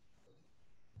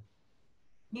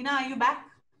 Nina, are you back?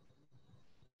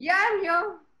 Yeah, I'm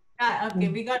here. Yeah, okay.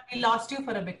 We lost you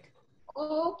for a bit.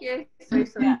 Oh, okay. Sorry.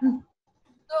 Yeah.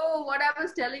 So what I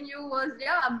was telling you was,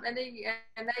 yeah,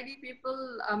 NID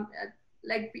people,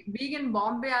 like being in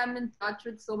Bombay, I'm in touch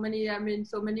with so many. I mean,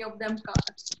 so many of them come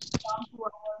to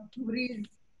our juries.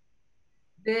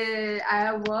 I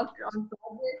have worked on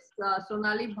projects.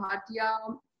 Sonali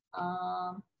Bhatia.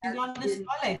 She's on this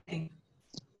call, I think.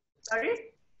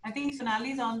 Sorry? I think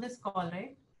Sonali is on this call,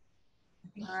 right?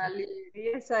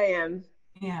 Yes, I am.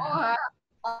 Yeah.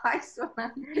 Oh, hi,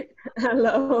 Sonali.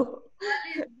 Hello.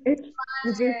 Sonali is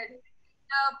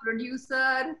my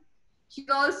producer. She's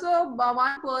also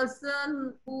one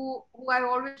person who I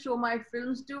always show my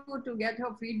films to get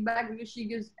her feedback, because she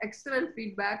gives excellent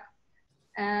feedback.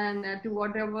 And to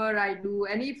whatever I do,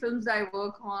 any films I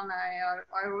work on,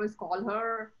 I always call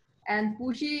her. And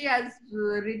Pushi has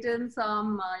written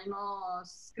some, you know,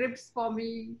 scripts for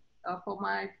me for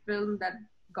my film that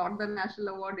got the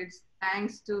national award. It's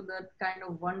thanks to that kind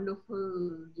of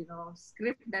wonderful, you know,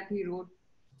 script that he wrote,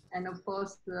 and of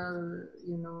course the,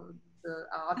 you know, the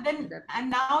art. And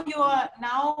now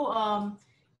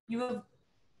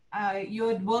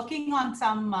you're working on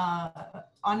some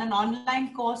on an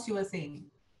online course, you were saying.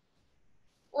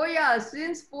 Oh yeah,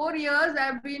 since 4 years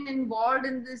I've been involved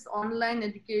in this online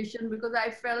education, because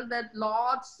I felt that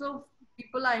lots of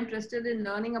people are interested in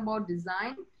learning about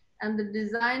design, and the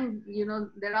design, you know,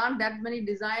 there aren't that many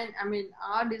design. I mean,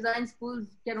 our design schools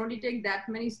can only take that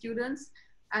many students,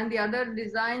 and the other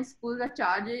design schools are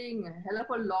charging a hell of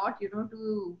a lot, you know,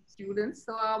 to students.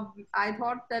 So I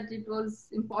thought that it was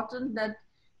important that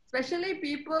especially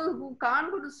people who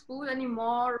can't go to school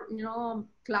anymore, you know,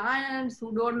 clients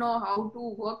who don't know how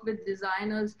to work with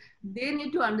designers, they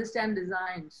need to understand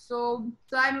design. So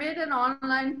I made an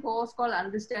online course called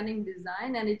Understanding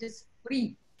Design, and it is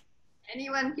free.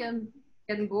 Anyone can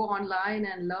go online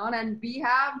and learn, and we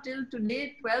have till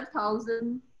today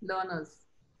 12,000 learners.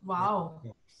 Wow.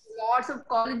 Lots of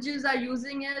colleges are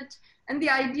using it, and the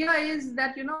idea is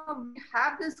that, you know, we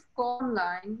have this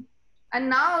online, and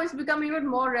now it's become even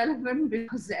more relevant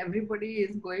because everybody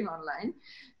is going online.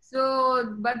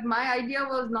 So, but my idea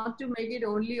was not to make it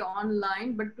only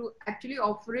online, but to actually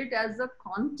offer it as a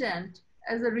content,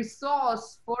 as a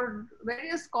resource for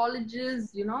various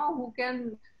colleges, you know,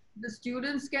 the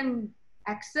students can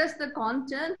access the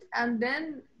content, and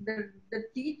then the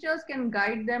teachers can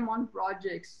guide them on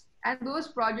projects. And those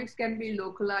projects can be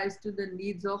localized to the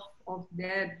needs of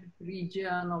their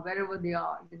region or wherever they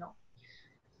are, you know.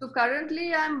 So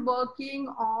currently I'm working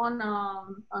on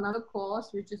another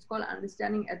course which is called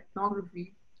Understanding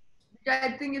Ethnography, which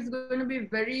I think is going to be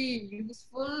very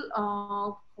useful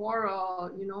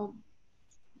for, you know,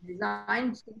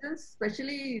 design students,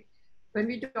 especially when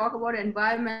we talk about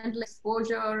environmental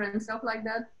exposure and stuff like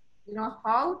that. You know,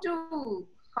 how to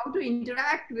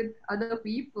interact with other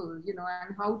people, you know,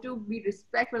 and how to be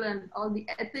respectful, and all the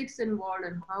ethics involved,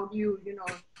 and how do you, you know,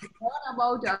 learn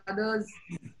about others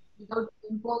without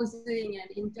imposing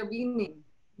and intervening,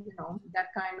 you know,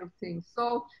 that kind of thing.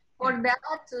 So for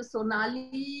that,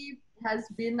 Sonali has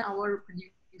been our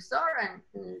producer,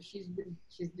 and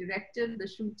she's directed the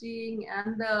shooting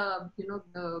and the, you know,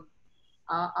 the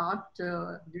art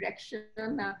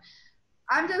direction.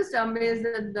 I'm just amazed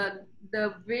at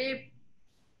the way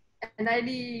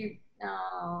NID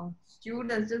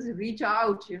students just reach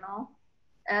out, you know.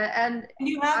 And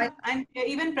you have, and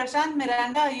even Prashant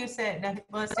Miranda, you said, that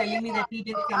was telling me that he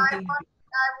did something.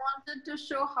 I wanted to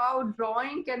show how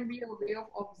drawing can be a way of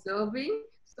observing.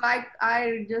 So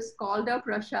I just called up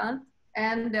Prashant,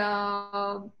 and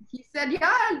he said,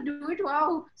 yeah, I'll do it.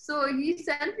 Wow. So he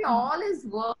sent me all his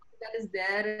work that is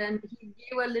there, and he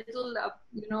gave a little,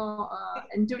 you know,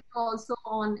 interview also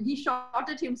on, he shot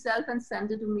it himself and sent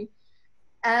it to me.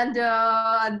 And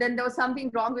then there was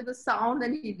something wrong with the sound,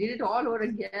 and he did it all over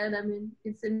again. I mean,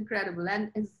 it's incredible.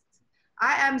 And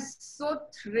I am so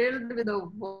thrilled with the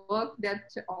work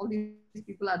that all these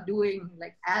people are doing,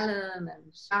 like Alan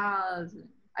and Charles and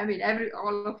I mean,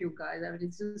 all of you guys. I mean,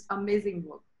 it's just amazing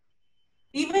work.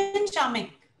 Even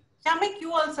Shamik. Shamik,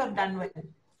 you also have done well.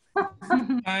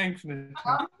 Thanks,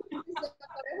 Nisha.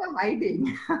 Forever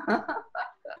hiding.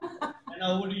 And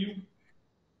over to you.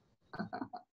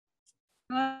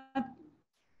 I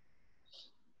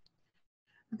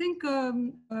think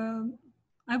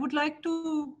I would like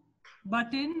to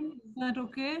butt in. Is that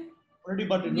okay? Already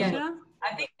buttoned. Yeah.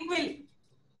 I think we'll,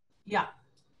 yeah.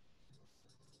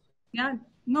 Yeah,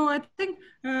 no, I think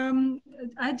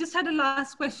I just had a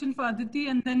last question for Aditi,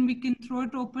 and then we can throw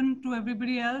it open to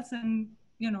everybody else. And,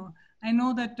 I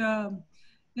know that,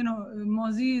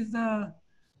 Mozzie is a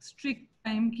strict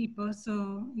timekeeper.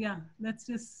 So, yeah, let's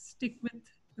just stick with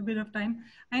a bit of time.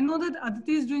 I know that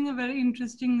Aditi is doing a very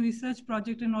interesting research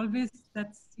project, and always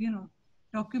that's,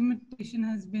 documentation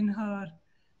has been her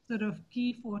sort of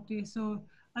key forte. So,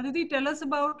 Aditi, tell us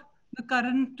about the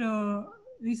current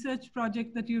research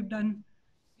project that you've done,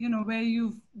 where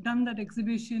you've done that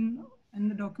exhibition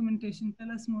and the documentation.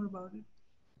 Tell us more about it.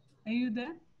 Are you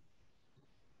there,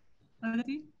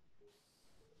 Aditi?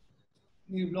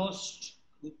 We've lost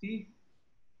Aditi.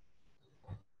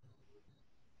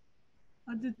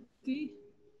 Aditi?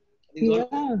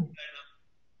 Yeah.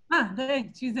 There,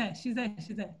 she's there.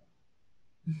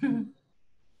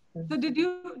 So did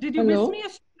you Hello? miss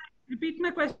me? Repeat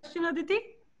my question, Aditi?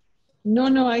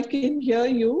 No, I can hear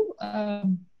you.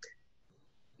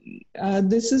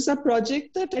 This is a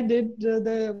project that I did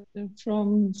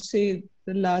from, say,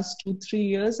 the last 2-3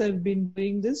 years. I've been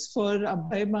doing this for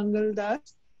Abhay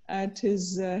Mangaldas at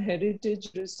his heritage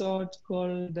resort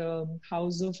called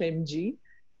House of MG.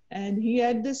 And he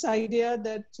had this idea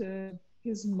that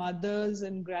his mother's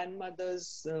and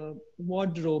grandmother's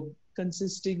wardrobe,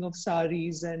 consisting of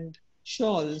saris and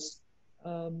shawls,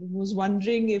 was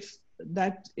wondering if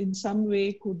that in some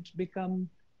way could become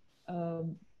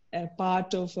a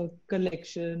part of a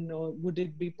collection, or would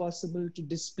it be possible to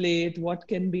display it? What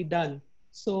can be done?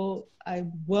 So I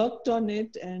worked on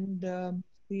it, and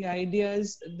the idea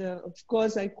is, of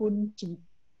course, I couldn't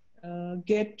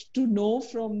get to know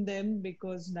from them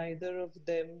because neither of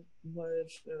them were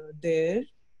there.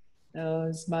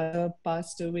 His mother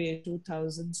passed away in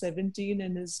 2017,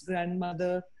 and his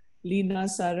grandmother, Leena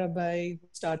Sarabhai, who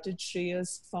started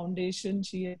Shreyas Foundation,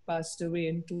 she had passed away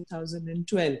in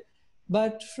 2012.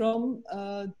 But from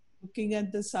looking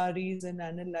at the saris and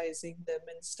analyzing them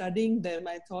and studying them,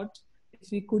 I thought if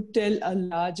we could tell a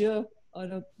larger or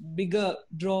a bigger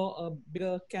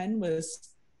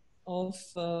canvas of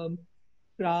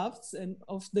crafts and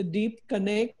of the deep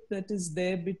connect that is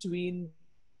there between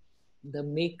the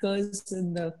makers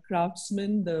and the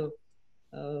craftsmen, the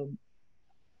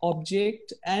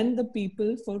object, and the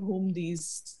people for whom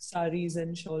these saris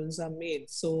and shawls are made.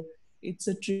 So it's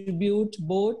a tribute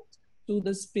both to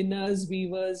the spinners,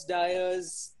 weavers,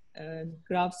 dyers, and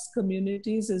crafts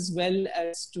communities, as well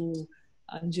as to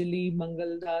Anjali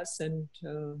Mangaldas and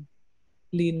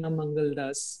Leena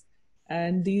Mangaldas.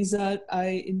 And these are,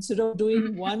 instead of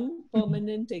doing one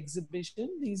permanent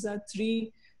exhibition, these are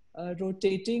 3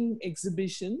 rotating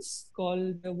exhibitions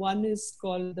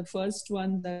the first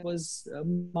one that was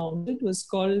mounted was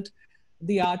called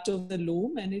The Art of the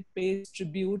Loom, and it pays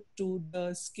tribute to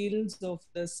the skills of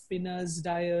the spinners,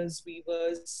 dyers,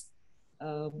 weavers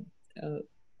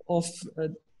of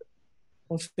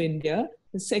India.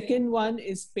 The second one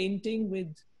is painting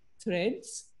with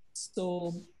threads.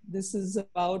 So this is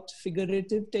about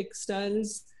figurative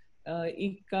textiles,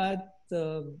 ikat,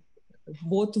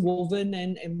 both woven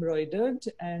and embroidered,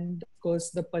 and of course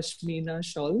the pashmina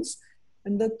shawls.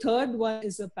 And the third one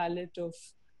is a palette of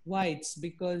whites,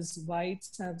 because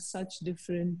whites have such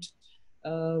different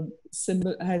have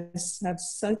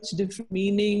such different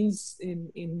meanings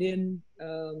in Indian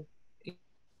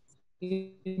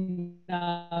in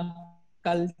our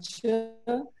culture,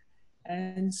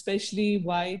 and especially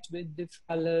white with different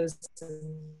colors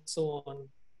and so on.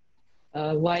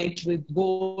 White with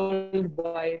gold,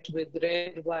 white with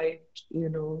red, white,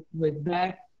 with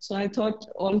black. So I thought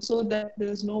also that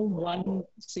there's no one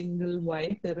single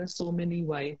white. There are so many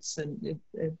whites, and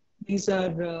these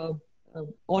are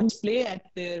on display at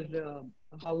their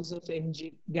House of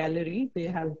MG gallery. They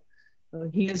have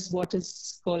here's what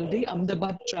is called the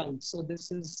Ahmedabad trunk. So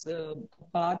this is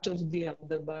part of the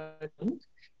Ahmedabad trunk.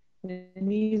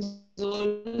 And he's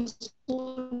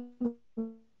also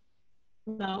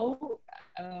now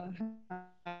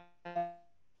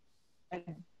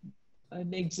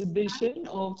an exhibition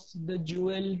of the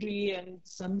jewelry and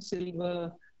some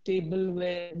silver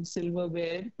tableware and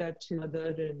silverware that his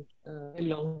mother and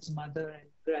belongs mother and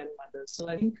grandmother. So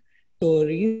I think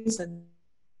stories and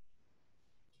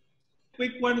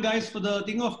quick one, guys, for the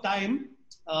thing of time.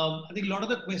 I think a lot of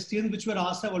the questions which were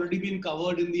asked have already been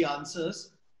covered in the answers.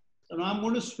 So now I'm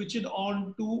going to switch it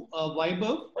on to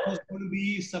Vaibhav, who's going to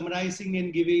be summarizing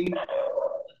and giving a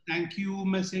thank you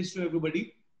message to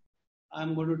everybody.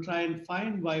 I'm going to try and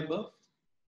find Vaibhav.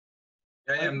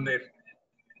 Yeah, I'm there.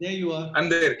 There you are. I'm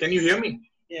there. Can you hear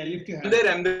me? Yeah, lift your hand.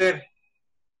 I'm there.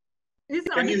 Is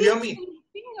Can you Aditi hear me?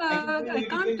 speaking? I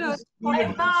can't.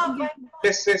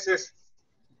 Yes.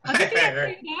 Aditi, are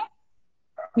you there?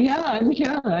 Yeah, I'm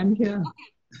here.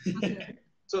 Okay.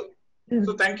 So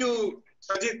thank you,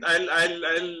 Sajid.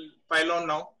 I'll pile on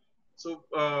now. So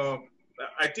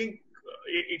I think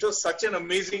it was such an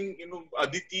amazing,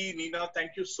 Aditi, Nina,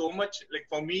 thank you so much. Like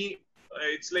for me,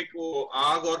 it's like वो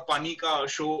आग और पानी का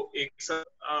show एक साथ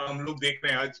हम लोग देख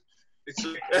रहे हैं आज. It's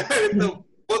like तो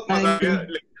बहुत मजा आया.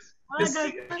 Like just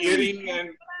hearing and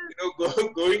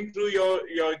going through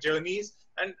your journeys,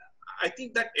 and I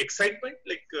think that excitement,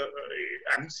 like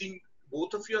I'm seeing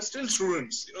both of you are still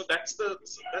students. That's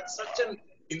such an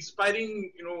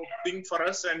inspiring thing for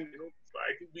us, and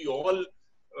I think we all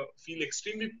feel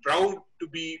extremely proud to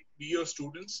be your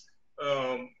students,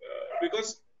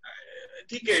 because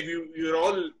you're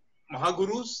all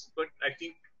Mahagurus, but I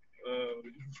think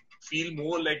feel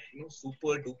more like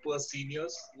super duper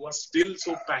seniors who are still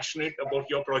so passionate about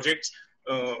your projects,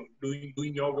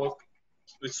 doing your work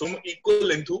with so much equal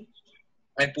enthusiasm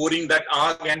and pouring that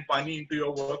aag and pani into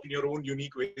your work in your own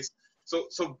unique ways.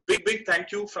 So big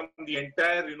thank you from the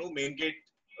entire Main Gate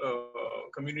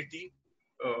community.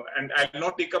 And I'll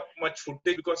not take up much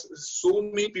footage because so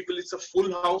many people, it's a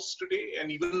full house today,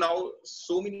 and even now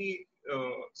so many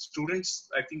students,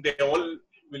 I think they all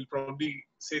will probably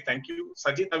say thank you.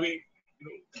 Sajid,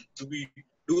 do we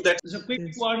do that? There's a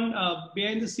quick one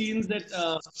behind the scenes that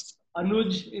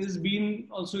Anuj has been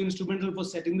also instrumental for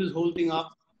setting this whole thing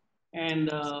up, and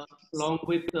along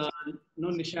with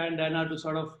Nisha and Diana to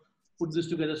sort of put this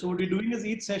together. So what we're doing is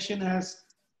each session has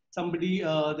somebody,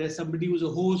 there's somebody who's a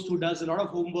host who does a lot of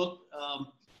homework.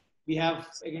 We have,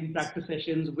 again, practice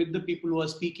sessions with the people who are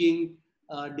speaking,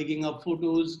 digging up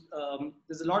photos.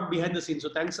 There's a lot behind the scenes. So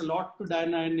thanks a lot to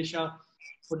Diana and Nisha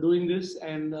for doing this,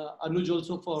 and Anuj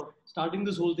also for starting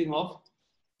this whole thing off.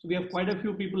 So we have quite a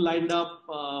few people lined up.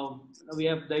 We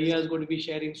have Daya is going to be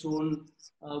sharing soon.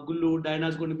 Gullu, Diana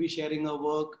is going to be sharing her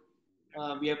work.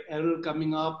 We have Errol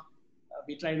coming up.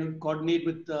 We're trying to coordinate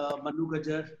with Manu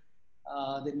Gajar.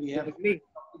 Then we have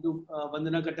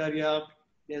Vandana Kataria.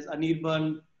 There's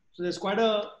Anirban. So there's quite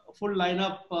a full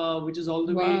lineup, which is all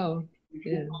the way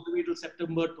all the way to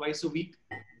September, twice a week.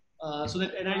 So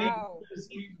that, and I need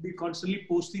to be constantly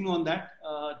posting on that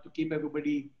to keep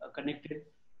everybody connected.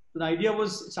 So the idea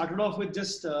was started off with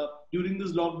just during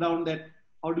this lockdown that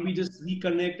how do we just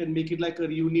reconnect and make it like a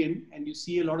reunion, and you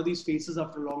see a lot of these faces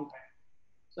after a long time.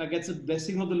 So I guess the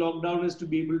blessing of the lockdown is to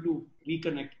be able to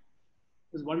reconnect.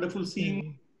 It's wonderful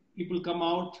seeing people come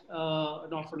out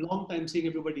after a long time, seeing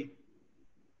everybody.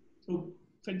 So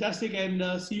fantastic,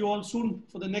 and see you all soon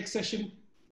for the next session.